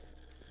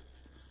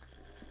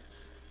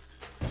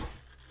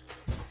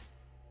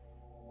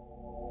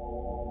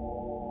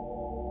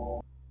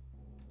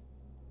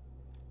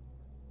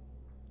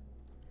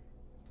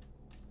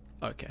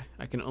 Okay.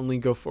 I can only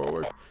go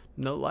forward.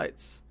 No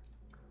lights.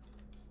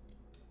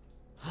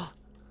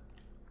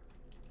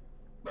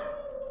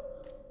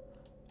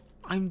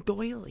 I'm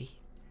Doily.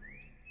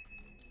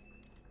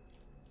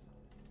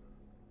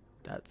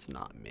 That's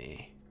not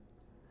me.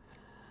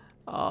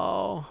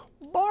 Oh,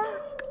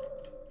 bark.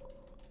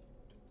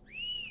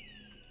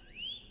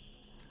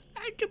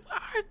 I do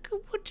bark.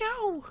 What's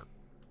out?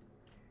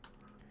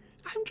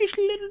 I'm just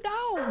a little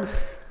dog.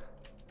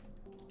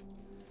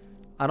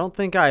 I don't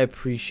think I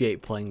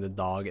appreciate playing the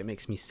dog. It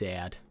makes me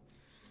sad.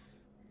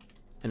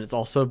 And it's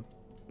also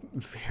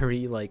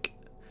very, like,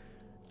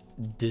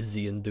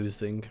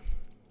 dizzy-inducing.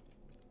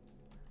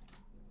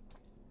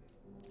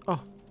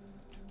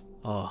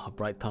 Oh, a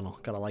bright tunnel.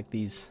 Gotta like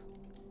these.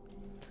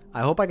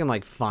 I hope I can,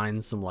 like,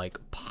 find some, like,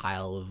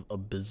 pile of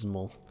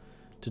abysmal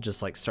to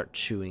just, like, start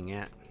chewing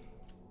at.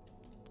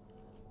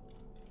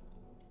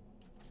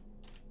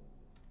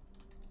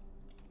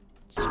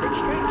 Scratch,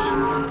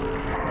 scratch.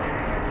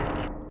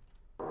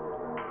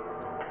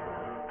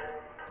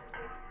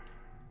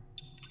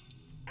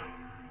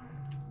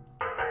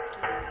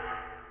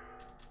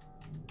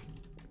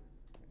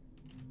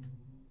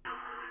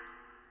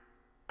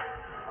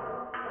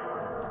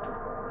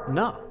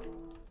 No.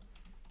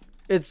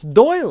 It's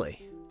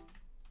Doily.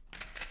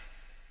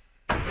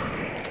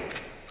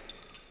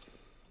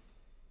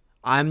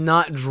 I'm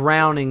not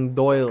drowning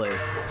Doily.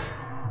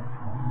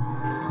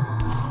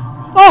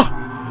 Oh!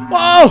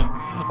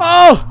 Oh!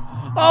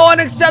 Oh! Oh,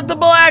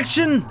 unacceptable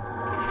action!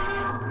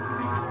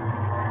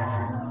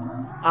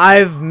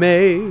 I've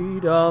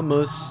made a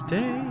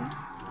mistake.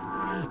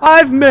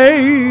 I've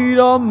made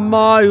a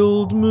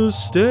mild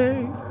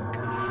mistake.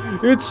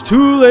 It's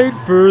too late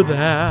for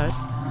that.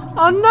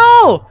 Oh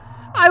no!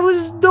 I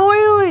was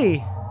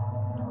Doily!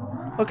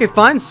 Okay,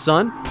 fine,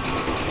 son.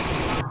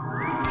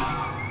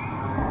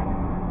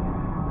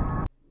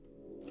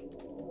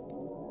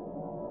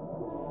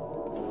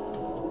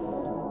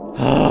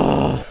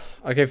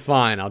 Okay,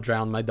 fine. I'll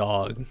drown my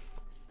dog.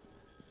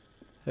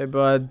 Hey,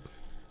 bud.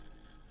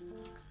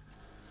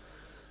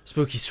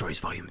 Spooky Stories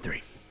Volume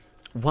 3.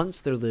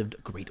 Once there lived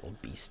a great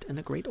old beast in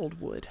a great old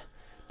wood.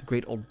 The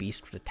great old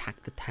beast would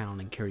attack the town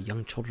and carry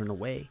young children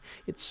away.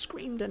 It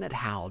screamed and it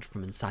howled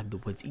from inside the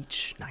woods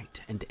each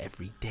night and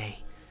every day.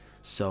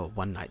 So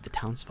one night the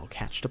townsfolk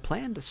hatched a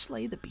plan to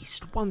slay the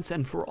beast once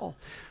and for all.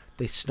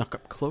 They snuck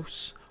up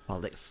close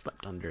while it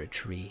slept under a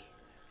tree,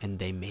 and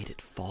they made it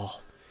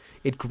fall.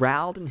 It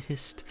growled and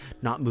hissed,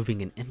 not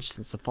moving an inch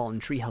since the fallen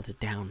tree held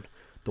it down.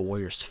 The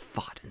warriors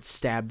fought and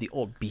stabbed the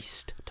old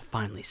beast to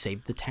finally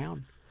save the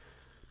town.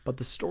 But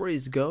the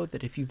stories go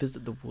that if you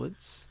visit the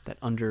woods, that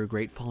under a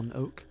great fallen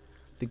oak,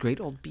 the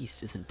great old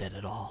beast isn't dead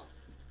at all.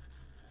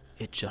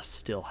 It just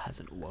still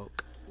hasn't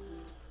woke.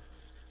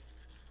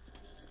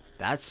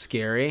 That's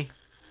scary.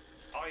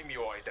 I'm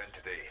your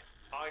identity.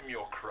 I'm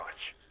your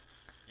crutch.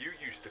 You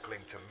used to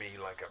cling to me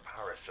like a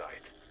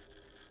parasite.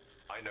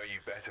 I know you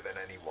better than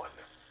anyone,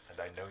 and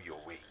I know you're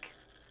weak.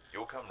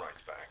 You'll come right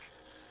back.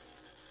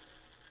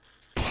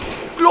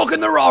 Look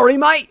in the Rory,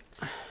 mate!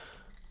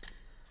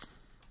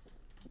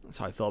 That's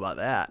how I feel about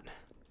that.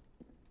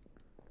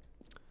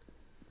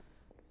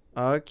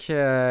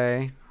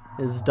 Okay.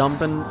 Is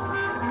dumping...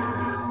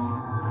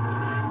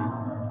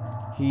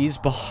 He's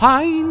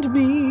behind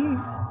me.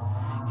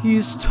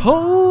 He's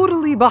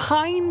totally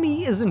behind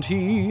me, isn't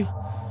he?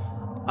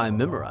 I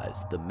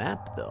memorized the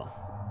map, though.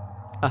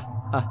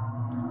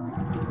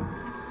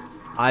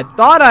 I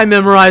thought I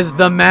memorized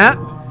the map.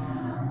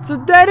 It's a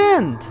dead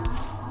end.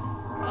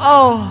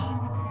 Oh,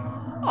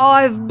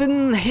 I've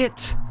been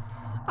hit.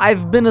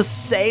 I've been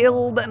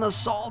assailed and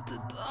assaulted.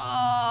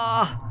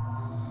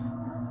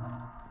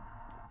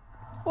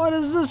 What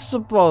is this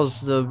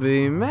supposed to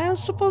be, man?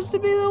 It's supposed to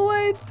be the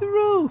way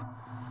through.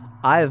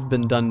 I have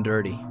been done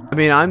dirty. I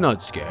mean, I'm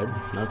not scared.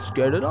 Not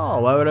scared at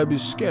all. Why would I be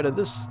scared of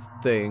this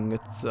thing?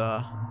 It's,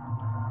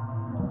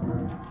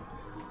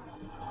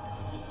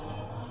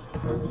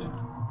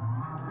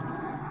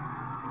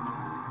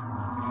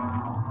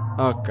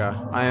 Okay,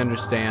 I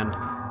understand.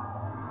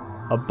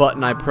 A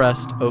button I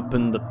pressed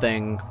opened the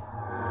thing.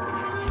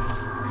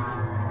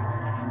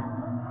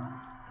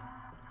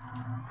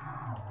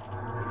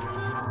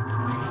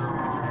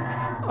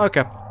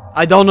 Okay,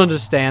 I don't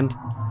understand.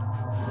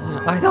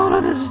 I don't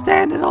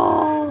understand at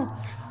all.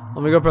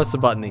 Let me go press the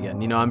button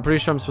again. You know, I'm pretty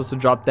sure I'm supposed to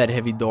drop that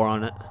heavy door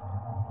on it.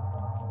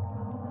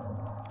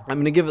 I'm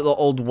gonna give it the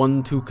old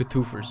 1-2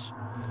 katoofers.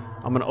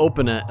 I'm gonna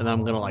open it and then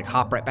I'm gonna like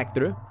hop right back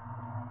through.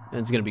 And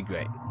it's gonna be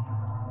great.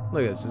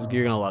 Look at this.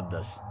 You're gonna love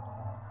this.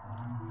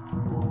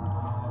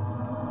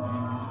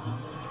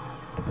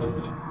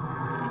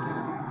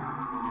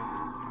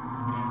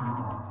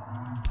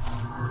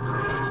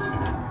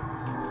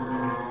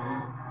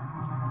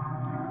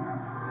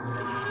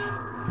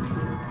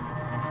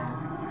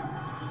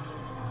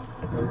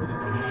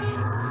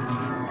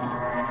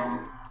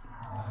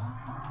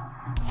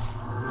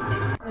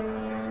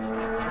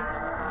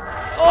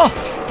 Oh!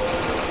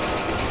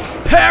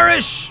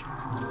 Perish!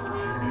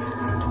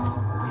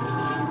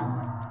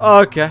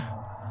 Okay.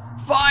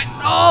 Fine.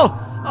 Oh!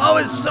 Oh,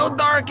 it's so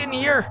dark in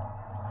here.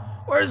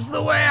 Where's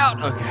the way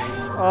out? Okay.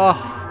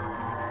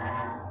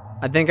 Oh.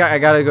 I think I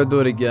gotta go do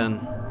it again.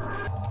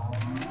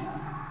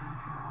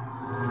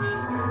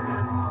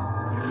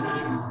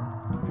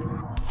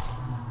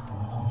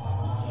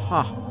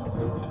 Huh.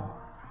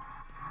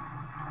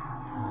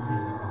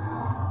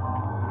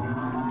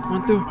 Come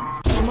on through.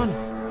 Come on.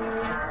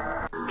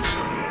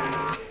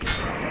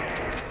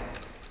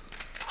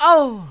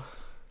 Oh!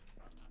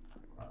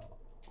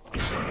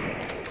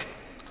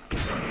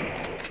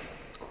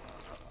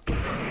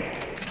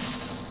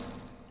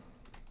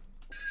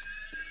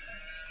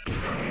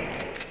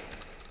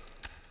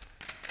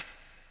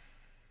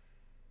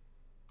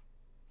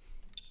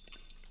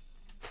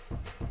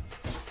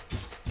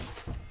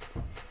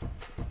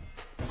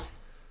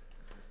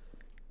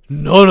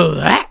 None of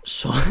that.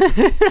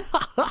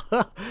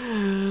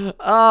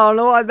 I don't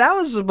know what that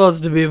was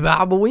supposed to be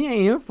about, but we ain't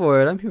here for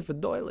it. I'm here for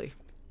doily.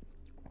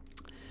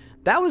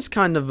 That was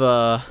kind of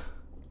a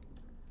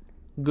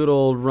good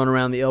old run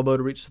around the elbow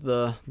to reach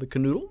the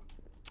canoodle.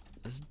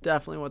 That's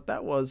definitely what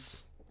that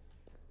was.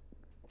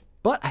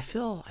 But I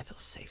feel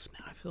safe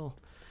now. I feel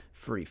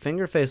free.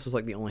 Fingerface was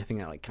like the only thing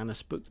that like kind of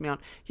spooked me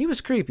out. He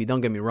was creepy,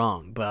 don't get me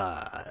wrong,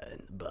 but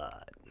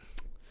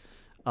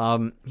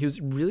he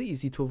was really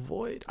easy to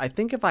avoid. I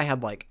think if I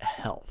had like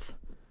health,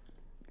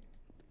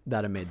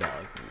 that'd have made that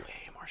like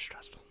way more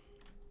stressful.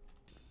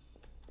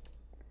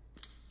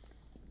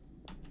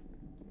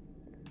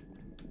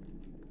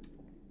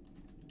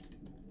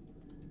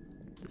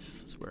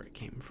 This is where it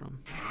came from.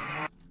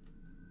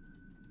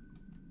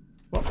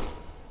 Well,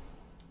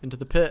 into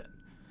the pit.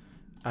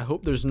 I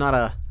hope there's not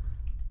a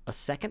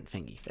second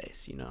fingy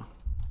face, you know.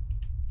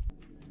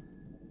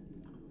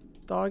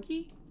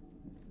 Doggy?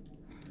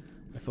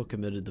 I feel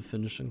committed to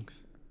finishing.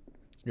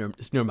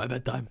 It's near my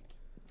bedtime.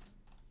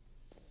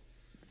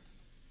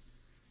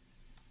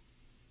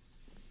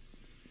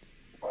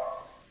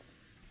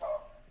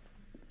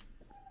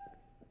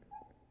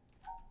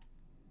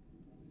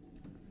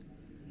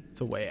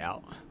 It's a way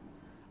out.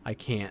 I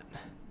can't.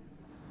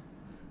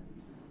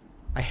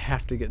 I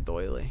have to get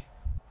doily.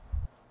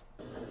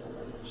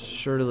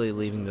 Surely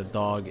leaving the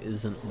dog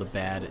isn't the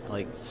bad,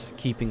 like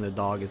keeping the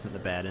dog isn't the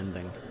bad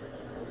ending.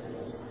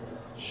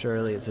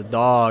 Surely it's a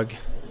dog.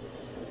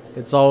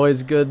 It's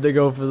always good to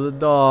go for the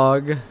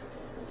dog.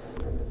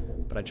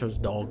 But I chose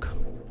dog.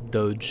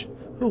 Doge.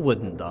 Who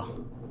wouldn't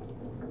though?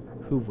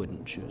 Who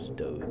wouldn't choose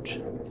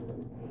Doge?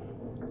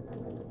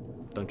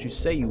 Don't you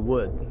say you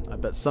would. I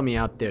bet some of you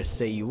out there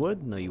say you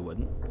would. No, you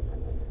wouldn't.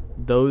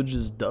 Doge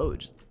is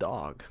Doge. It's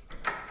dog.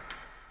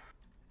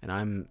 And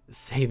I'm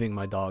saving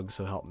my dog,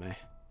 so help me.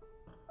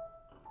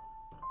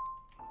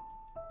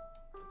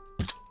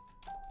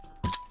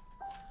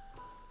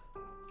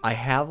 I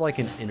have like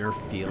an inner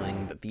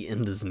feeling that the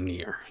end is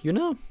near, you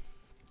know?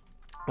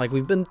 Like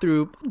we've been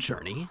through a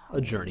journey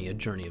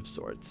of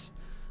sorts.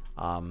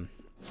 But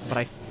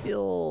I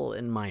feel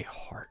in my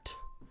heart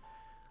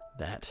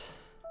that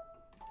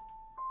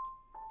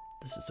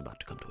this is about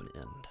to come to an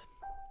end.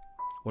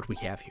 What do we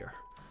have here?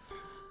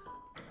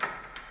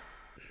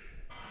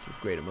 It's with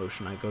great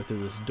emotion I go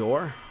through this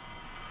door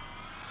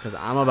because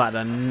I'm about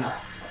to...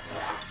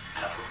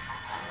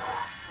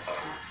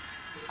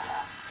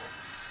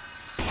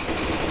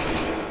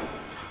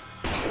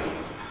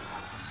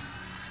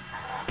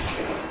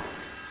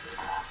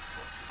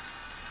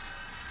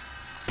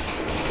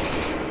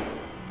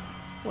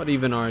 What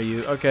even are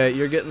you? Okay,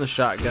 you're getting the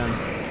shotgun.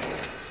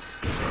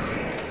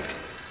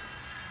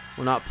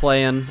 We're not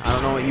playing. I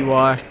don't know what you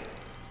are.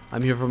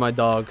 I'm here for my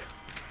dog.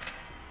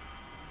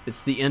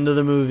 It's the end of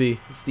the movie.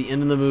 It's the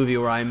end of the movie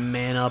where I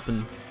man up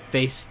and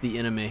face the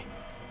enemy.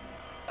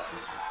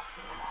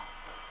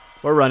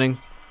 We're running.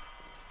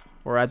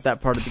 We're at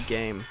that part of the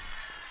game.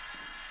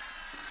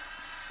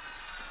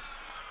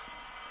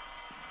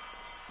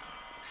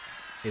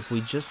 If we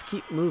just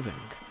keep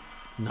moving,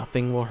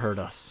 nothing will hurt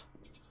us.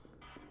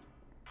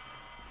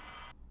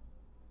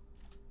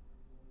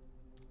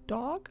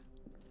 Dog?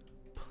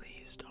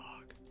 Please,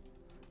 dog.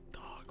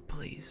 Dog,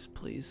 please,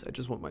 please. I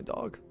just want my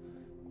dog.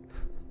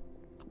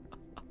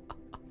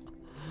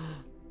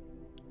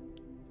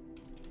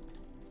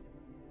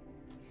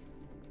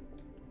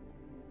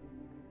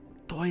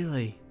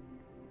 Doily.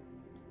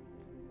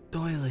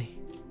 Doily.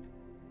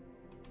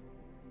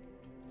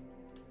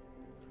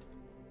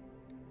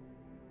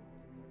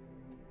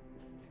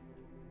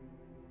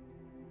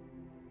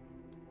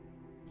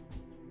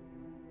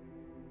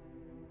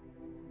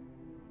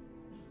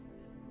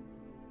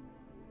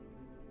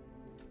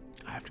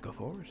 I have to go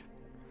forward.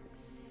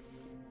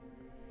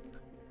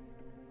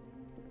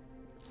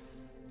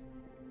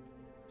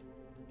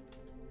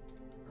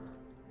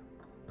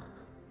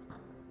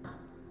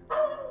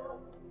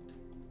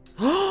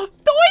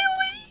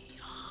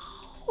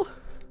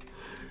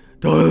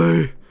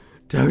 Doily,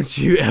 don't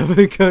you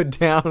ever go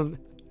down.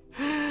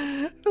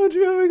 Don't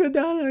you ever go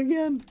down it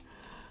again.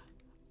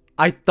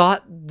 I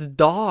thought the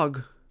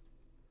dog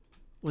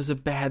was a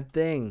bad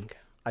thing.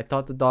 I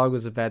thought the dog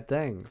was a bad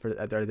thing for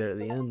there at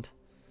the end.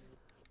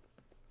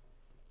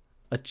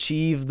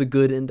 Achieve the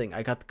good ending.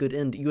 I got the good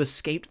end. You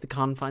escaped the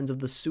confines of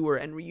the sewer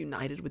and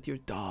reunited with your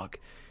dog.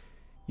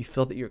 You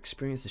feel that your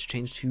experience has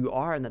changed who you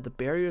are and that the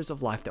barriers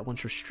of life that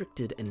once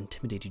restricted and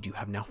intimidated you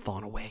have now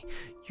fallen away.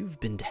 You've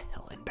been to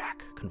hell and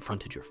back,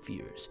 confronted your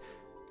fears,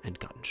 and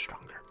gotten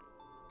stronger.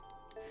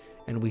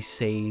 And we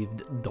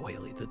saved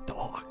Doily the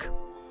dog.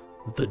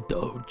 The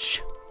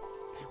Doge.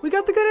 We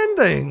got the good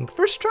ending.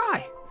 First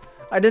try.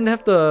 I didn't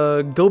have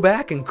to go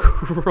back and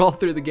crawl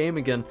through the game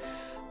again.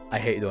 I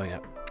hate doing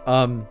it.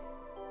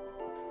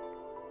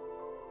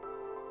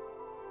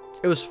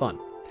 It was fun.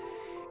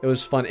 It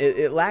was fun.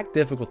 It lacked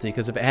difficulty,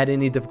 because if it had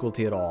any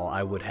difficulty at all,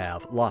 I would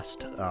have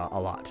lost a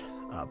lot.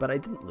 But I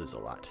didn't lose a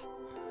lot.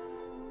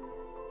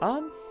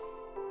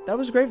 That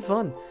was great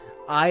fun.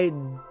 I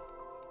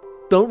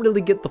don't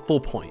really get the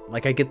full point.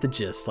 Like, I get the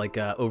gist, like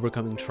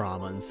overcoming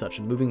trauma and such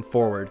and moving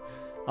forward.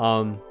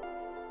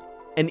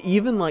 And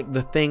even like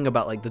the thing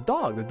about like the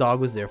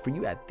dog was there for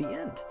you at the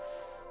end.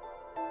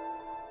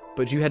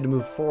 But you had to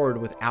move forward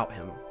without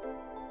him.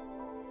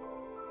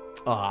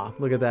 Ah,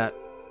 look at that.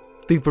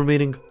 Deeper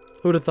meaning.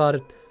 Who'd have thought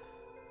it?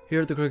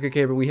 Here at the Crooked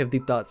Caber, we have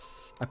deep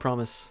thoughts. I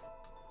promise.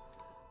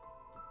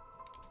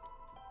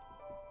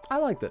 I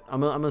liked it.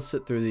 I'm gonna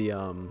sit through the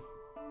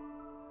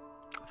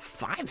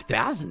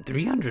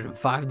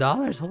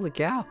 $5,305. Holy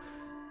cow!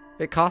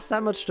 It cost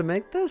that much to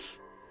make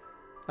this?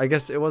 I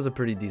guess it was a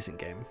pretty decent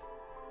game.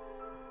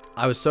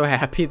 I was so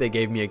happy they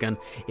gave me a gun.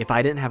 If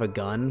I didn't have a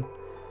gun,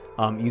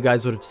 you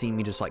guys would have seen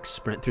me just like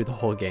sprint through the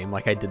whole game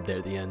like I did there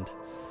at the end.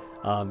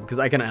 Because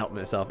I couldn't help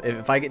myself.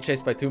 If I get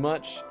chased by too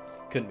much,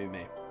 couldn't be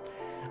me.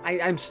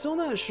 I'm still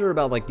not sure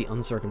about like the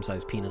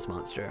uncircumcised penis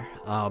monster.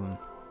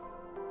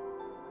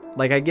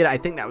 Like I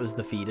think that was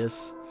the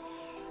fetus,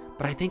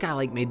 but I think I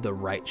like made the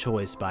right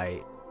choice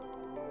by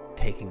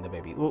taking the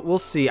baby. We'll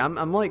see.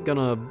 I'm like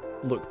gonna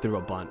look through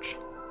a bunch.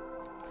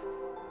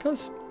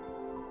 Cause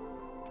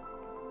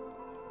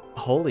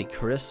holy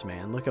Chris,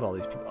 man, look at all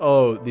these people.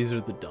 Oh, these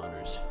are the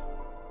donors.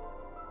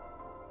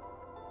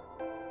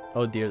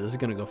 Oh dear, this is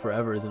gonna go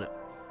forever, isn't it?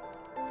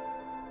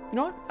 You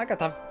know what? I got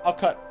time. I'll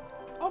cut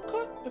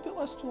if it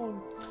lasts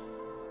too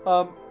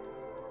long.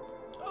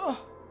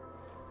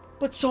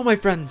 But so, my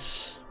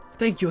friends,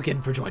 thank you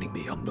again for joining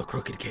me on the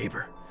Crooked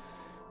Caber.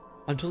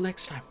 Until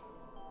next time.